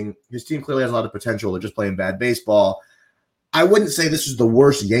smoking. His team clearly has a lot of potential. They're just playing bad baseball. I wouldn't say this is the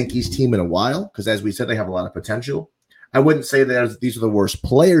worst Yankees team in a while because, as we said, they have a lot of potential. I wouldn't say that these are the worst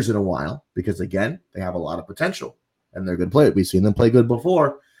players in a while because, again, they have a lot of potential and they're good players. We've seen them play good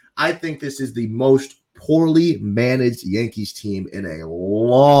before. I think this is the most poorly managed Yankees team in a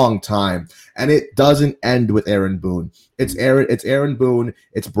long time, and it doesn't end with Aaron Boone. It's Aaron Boone,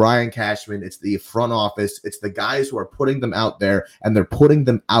 it's Brian Cashman, it's the front office, it's the guys who are putting them out there, and they're putting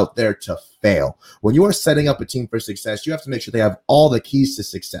them out there to fail. When you are setting up a team for success, you have to make sure they have all the keys to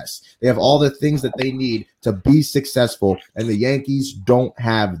success. They have all the things that they need to be successful, and the Yankees don't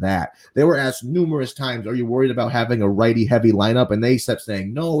have that. They were asked numerous times, are you worried about having a righty-heavy lineup? And they kept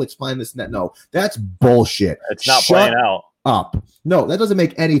saying, no, it's fine, this and that. No, that's bullshit. It's not playing out. Up. No, that doesn't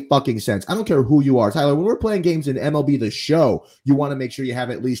make any fucking sense. I don't care who you are. Tyler, when we're playing games in MLB The Show, you want to make sure you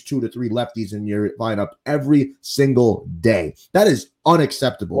have at least 2 to 3 lefties in your lineup every single day. That is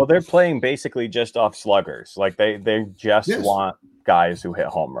unacceptable. Well, they're playing basically just off sluggers. Like they just want guys who hit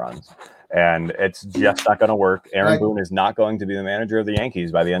home runs. And it's just not going to work. Aaron Boone is not going to be the manager of the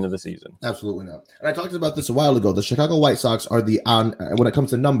Yankees by the end of the season. Absolutely not. And I talked about this a while ago. The Chicago White Sox are when it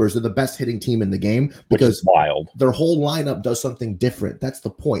comes to numbers, they're the best hitting team in the game because their whole lineup does something different. That's the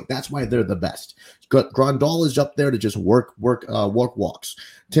point. That's why they're the best. Grandal is up there to just work walks.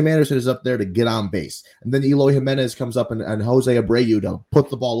 Tim Anderson is up there to get on base. And then Eloy Jimenez comes up and Jose Abreu to put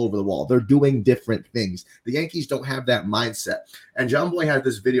the ball over the wall. They're doing different things. The Yankees don't have that mindset. And John Boy had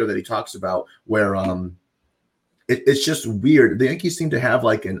this video that he talks about where it's just weird. The Yankees seem to have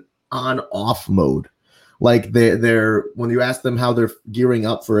like an on-off mode. Like they're when you ask them how they're gearing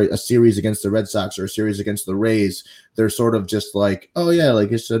up for a series against the Red Sox or a series against the Rays, they're sort of just like, oh yeah,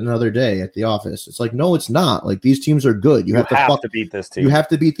 like it's another day at the office. It's like, no, it's not. Like these teams are good. You have to beat this team. You have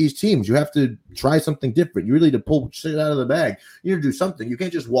to beat these teams. You have to try something different. You really need to pull shit out of the bag. You need to do something. You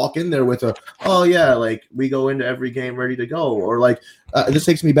can't just walk in there with oh yeah, like we go into every game ready to go. Or like this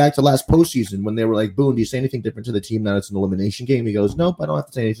takes me back to last postseason when they were like, Boone, do you say anything different to the team now it's an elimination game? He goes, nope, I don't have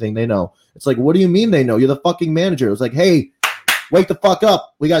to say anything. They know. It's like, what do you mean they know? You're the fucking manager. It was like, hey, wake the fuck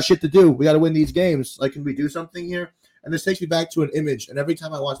up. We got shit to do. We got to win these games. Like, can we do something here? And this takes me back to an image. And every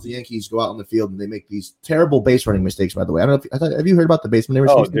time I watch the Yankees go out on the field and they make these terrible base running mistakes, by the way. I don't know have you heard about the base running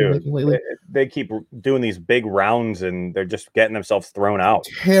mistakes they're making lately? They keep doing these big rounds and they're just getting themselves thrown out.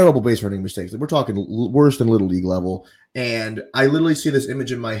 Terrible base running mistakes. We're talking worse than Little League level. And I literally see this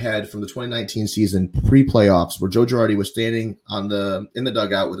image in my head from the 2019 season pre-playoffs where Joe Girardi was standing in the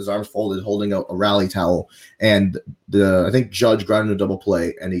dugout with his arms folded, holding a rally towel. And I think Judge grounded a double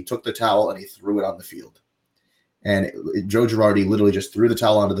play, and he took the towel and he threw it on the field. And Joe Girardi literally just threw the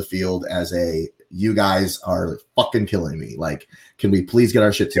towel onto the field as you guys are fucking killing me. Like, can we please get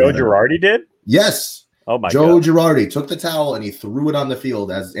our shit together? Joe Girardi did? Yes. Oh my Joe God. Girardi took the towel and he threw it on the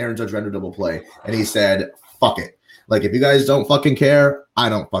field as Aaron Judge rendered double play. And he said, fuck it. Like, if you guys don't fucking care, I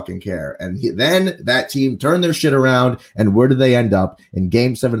don't fucking care. And then that team turned their shit around. And where did they end up? In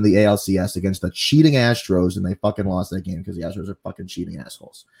Game 7 of the ALCS against the cheating Astros. And they fucking lost that game because the Astros are fucking cheating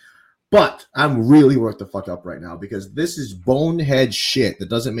assholes. But I'm really worked the fuck up right now because this is bonehead shit that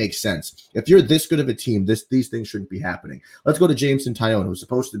doesn't make sense. If you're this good of a team, these things shouldn't be happening. Let's go to Jameson Taillon, who was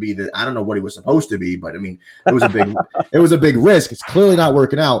supposed to be I don't know what he was supposed to be, but I mean, it was a big risk. It's clearly not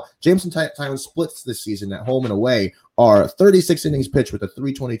working out. Jameson Taillon splits this season at home and away are 36 innings pitched with a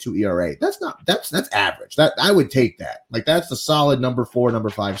 3.22 ERA. That's average. That I would take that. Like, that's a solid number 4, number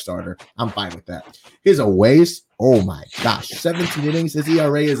 5 starter. I'm fine with that. His aways, oh my gosh, 17 innings. His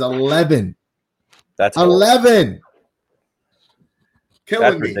ERA is 11. That's 11. Killing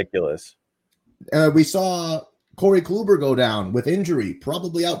That's me. ridiculous. We saw Corey Kluber go down with injury,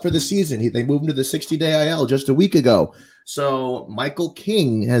 probably out for the season. They moved him to the 60-day IL just a week ago. So Michael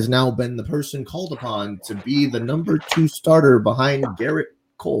King has now been the person called upon to be the number 2 starter behind Garrett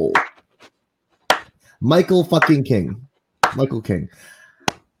Cole. Michael fucking King. Michael King.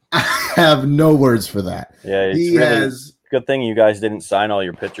 I have no words for that. Yeah, good thing you guys didn't sign all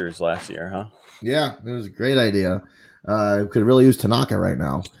your pitchers last year, huh? Yeah, it was a great idea. Could really use Tanaka right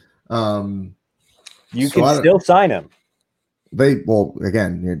now. You can still sign him.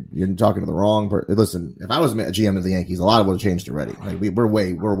 Again, you're talking to the wrong person. Listen, if I was a GM of the Yankees, a lot would have changed already. Like, we're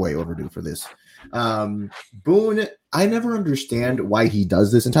way overdue for this. Boone, I never understand why he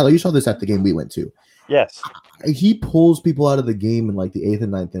does this. And Tyler, you saw this at the game we went to. Yes. He pulls people out of the game in like the 8th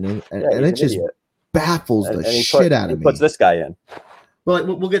and 9th inning, and it just baffles the shit out of me. Puts this guy in. Well,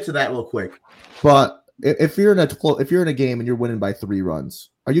 we'll get to that real quick. But if you're in a game and you're winning by 3 runs,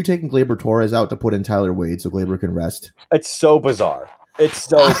 are you taking Gleyber Torres out to put in Tyler Wade so Gleyber can rest? It's so bizarre. It's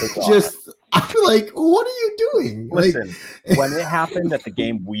so bizarre. I'm like, what are you doing? Listen, when it happened at the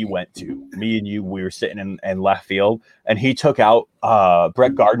game we went to, me and you, we were sitting in left field, and he took out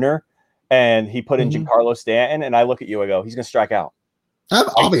Brett Gardner, and he put in Giancarlo Stanton, and I look at you, I go, he's going to strike out.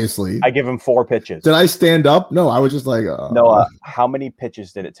 Obviously. I give him 4 pitches. Did I stand up? No, I was just like... Noah, how many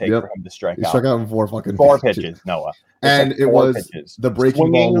pitches did it take for him to strike out? He struck out in 4 fucking 4 pitches, Noah. And it was pitches. The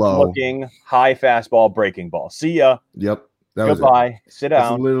breaking ball low. Looking, high fastball, breaking ball. See ya. Yep. Goodbye. Sit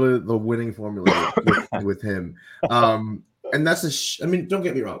down. That's literally the winning formula with him. And that's I mean, don't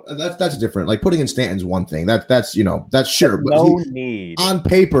get me wrong. That's different. Like, putting in Stanton's one thing. That's sure. But no need. On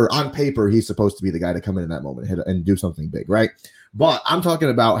paper, he's supposed to be the guy to come in that moment and do something big, right? But I'm talking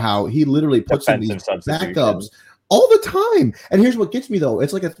about how he literally puts in these backups all the time. And here's what gets me, though.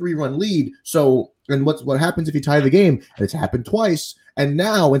 It's like a 3-run lead. So, and what happens if you tie the game? And it's happened twice. And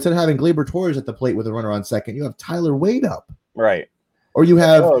now, instead of having Gleyber Torres at the plate with a runner on second, you have Tyler Wade up. Right. Or you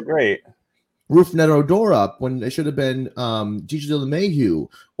have great. Rougned Odor up when it should have been DJ LeMahieu.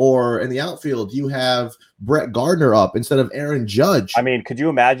 Or in the outfield, you have Brett Gardner up instead of Aaron Judge. I mean, could you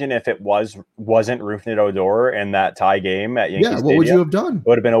imagine if it wasn't Rougned Odor in that tie game at Yankee Stadium? What would you have done? It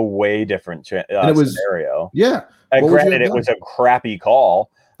would have been a way different scenario. Yeah. And granted, it was a crappy call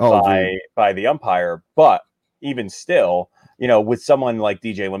by the umpire, but even still, you know, with someone like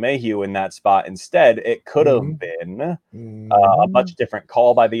DJ LeMahieu in that spot instead, it could have been a much different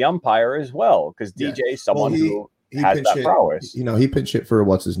call by the umpire as well, because DJ is someone who has that prowess. You know, he pinch hit for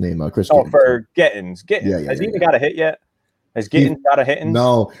what's his name, Chris. For Gittins. Has he even got a hit yet? Has Gittins got a hit?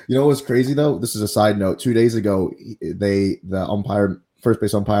 No. You know what's crazy though? This is a side note. 2 days ago, the umpire. First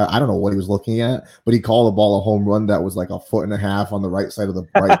base umpire, I don't know what he was looking at, but he called the ball a home run that was like 1.5 feet on the right side of the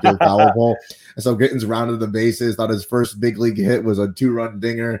right field foul ball. And so Gittins rounded the bases, thought his first big league hit was a 2-run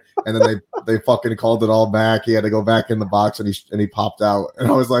dinger, and then they fucking called it all back. He had to go back in the box, and he popped out. And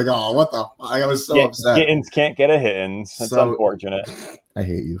I was like, oh, what the fuck? I was so upset. Gittins can't get a hit. That's unfortunate. I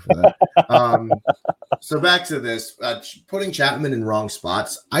hate you for that. So back to this, putting Chapman in wrong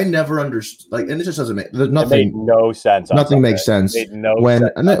spots. I never understood, like, and it just doesn't make nothing. It made no sense. Nothing makes sense. It made no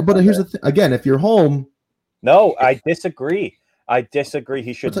sense. But here's the thing. Again, if you're home, no, I disagree.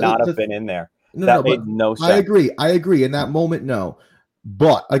 He should not have been in there. That made no sense. I agree. In that moment, no.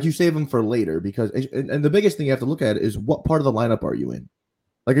 But like, you save him for later because, and the biggest thing you have to look at is what part of the lineup are you in?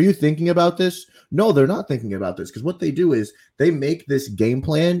 Like, are you thinking about this? No, they're not thinking about this, because what they do is they make this game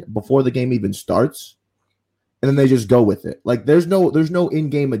plan before the game even starts, and then they just go with it. Like, there's no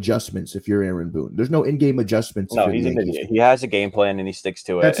in-game adjustments if you're Aaron Boone. There's no in-game adjustments. No, he's an idiot. He has a game plan and he sticks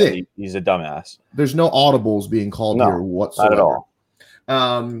to it. That's it. He's a dumbass. There's no audibles being called here whatsoever. Not at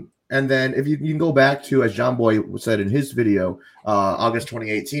all. And then if you can go back to, as John Boy said in his video, August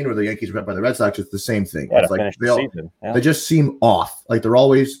 2018, where the Yankees were met by the Red Sox, it's the same thing. Yeah, it's like they just seem off. Like they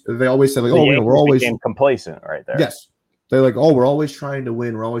always say like, we're always complacent right there. Yes. They're like, we're always trying to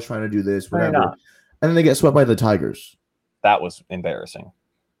win. We're always trying to do this, whatever. And then they get swept by the Tigers. That was embarrassing.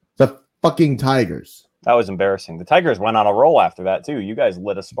 The fucking Tigers. That was embarrassing. The Tigers went on a roll after that too. You guys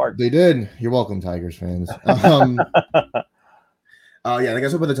lit a spark. They did. You're welcome, Tigers fans. Yeah, they got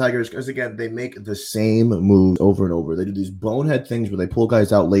swept by the Tigers because, again, they make the same moves over and over. They do these bonehead things where they pull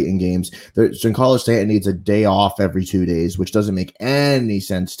guys out late in games. Giancarlo Stanton needs a day off every 2 days, which doesn't make any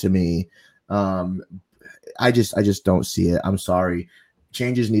sense to me. I just don't see it. I'm sorry.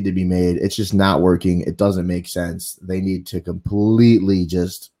 Changes need to be made. It's just not working. It doesn't make sense. They need to completely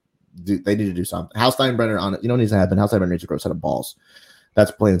they need to do something. Hal Steinbrenner on it. You know what needs to happen? Hal Steinbrenner needs to grow a set of balls.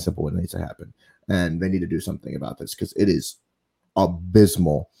 That's plain and simple what needs to happen. And they need to do something about this because it is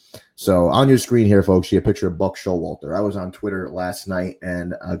abysmal. So on your screen here, folks, you see a picture of Buck Showalter. I was on Twitter last night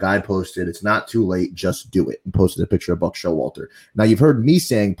and a guy posted, "It's not too late, just do it," and posted a picture of Buck Showalter. Now, you've heard me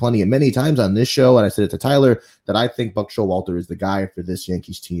saying many times on this show, and I said it to Tyler, that I think Buck Showalter is the guy for this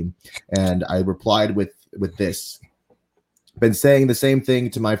Yankees team. And I replied with this. Been saying the same thing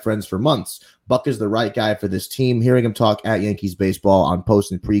to my friends for months. Buck is the right guy for this team. Hearing him talk at Yankees baseball on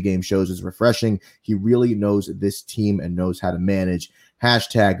post and pregame shows is refreshing. He really knows this team and knows how to manage.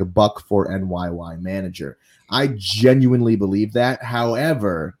 Hashtag Buck for NYY manager. I genuinely believe that.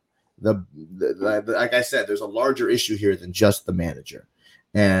 However, like I said, there's a larger issue here than just the manager.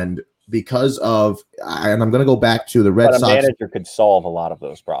 And because of, and I'm going to go back to the Red Sox. A manager could solve a lot of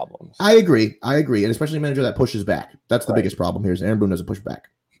those problems. I agree. And especially a manager that pushes back. That's the biggest problem here is Aaron Boone doesn't push back.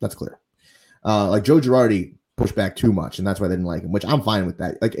 That's clear. Like Joe Girardi pushed back too much, and that's why they didn't like him, which I'm fine with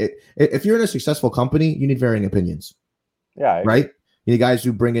that. Like if you're in a successful company, you need varying opinions. Yeah. Right? You need guys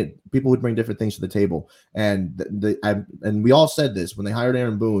who people who bring different things to the table. And and we all said this when they hired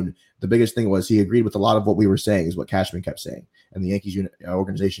Aaron Boone. The biggest thing was he agreed with a lot of what we were saying, is what Cashman kept saying, and the Yankees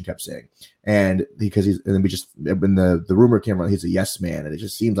organization kept saying. And because the rumor came around, he's a yes man, and it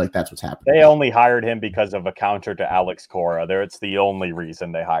just seems like that's what's happening. They only hired him because of a counter to Alex Cora. It's the only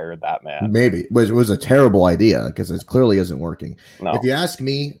reason they hired that man. Maybe it was a terrible idea because it clearly isn't working. No. If you ask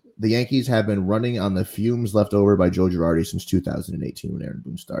me, the Yankees have been running on the fumes left over by Joe Girardi since 2018 when Aaron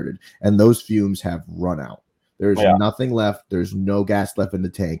Boone started, and those fumes have run out. There's nothing left. There's no gas left in the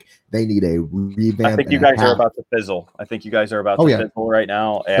tank. They need a revamp. I think you guys are about to fizzle. Fizzle right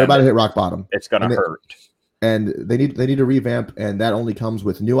now. And they're about to hit rock bottom. It's going to hurt. And they need to revamp, and that only comes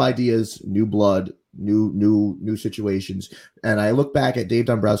with new ideas, new blood, new situations. And I look back at Dave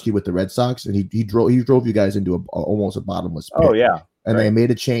Dombrowski with the Red Sox, and he drove you guys into almost a bottomless pit. Oh yeah. And they made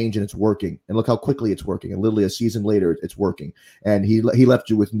a change, and it's working. And look how quickly it's working. And literally a season later, it's working. And he left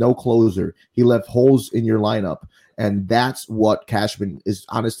you with no closer. He left holes in your lineup. And that's what Cashman is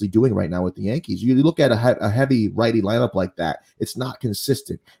honestly doing right now with the Yankees. You look at a heavy righty lineup like that, it's not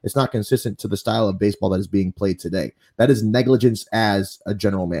consistent. It's not consistent to the style of baseball that is being played today. That is negligence as a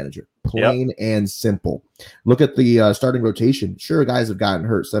general manager. Plain and simple. Look at the starting rotation. Sure, guys have gotten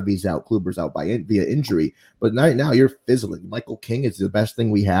hurt. Sevy's out, Kluber's out via injury. But right now, you're fizzling. Michael King is the best thing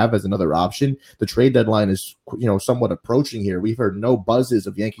we have as another option. The trade deadline is somewhat approaching here. We've heard no buzzes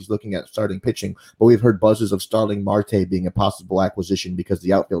of Yankees looking at starting pitching, but we've heard buzzes of Starling Marte being a possible acquisition because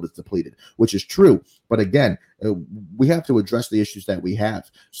the outfield is depleted, which is true. But again, we have to address the issues that we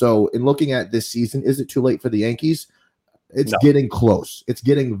have. So in looking at this season, is it too late for the Yankees? It's getting close. It's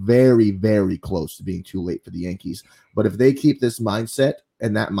getting very, very close to being too late for the Yankees. But if they keep this mindset,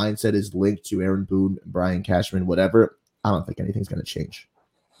 and that mindset is linked to Aaron Boone, Brian Cashman, whatever, I don't think anything's going to change.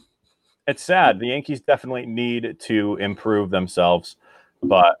 It's sad. The Yankees definitely need to improve themselves.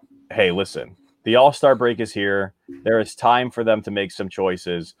 But hey, listen, the All-Star break is here. There is time for them to make some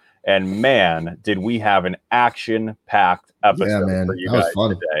choices. And man, did we have an action-packed episode for you guys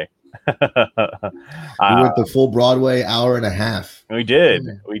today. We went the full Broadway hour and a half. We did.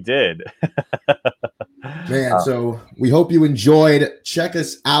 Man, so we hope you enjoyed. Check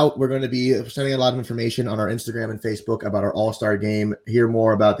us out. We're going to be sending a lot of information on our Instagram and Facebook about our All-Star game. Hear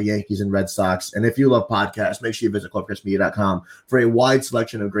more about the Yankees and Red Sox. And if you love podcasts, make sure you visit CloverCrestMedia.com for a wide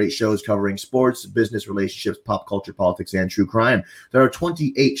selection of great shows covering sports, business, relationships, pop culture, politics, and true crime. There are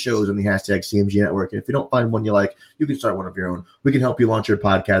 28 shows on the hashtag CMG Network. And if you don't find one you like, you can start one of your own. We can help you launch your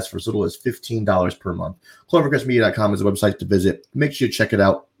podcast for as little as $15 per month. CloverCrestMedia.com is a website to visit. Make sure you check it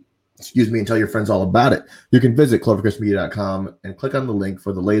out. and tell your friends all about it. You can visit clovercrestmedia.com and click on the link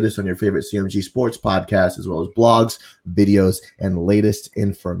for the latest on your favorite CMG sports podcast, as well as blogs, videos, and latest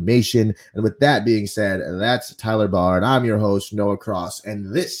information. And with that being said, that's Tyler Bard. I'm your host, Noah Cross,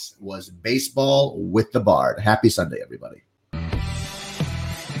 and this was Baseball with the Bard. Happy Sunday, everybody.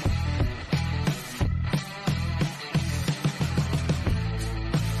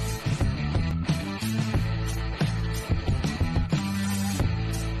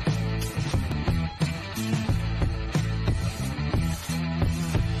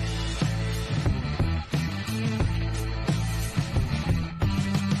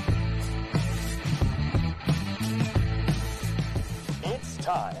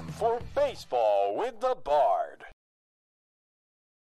 Time for Baseball with the Bard.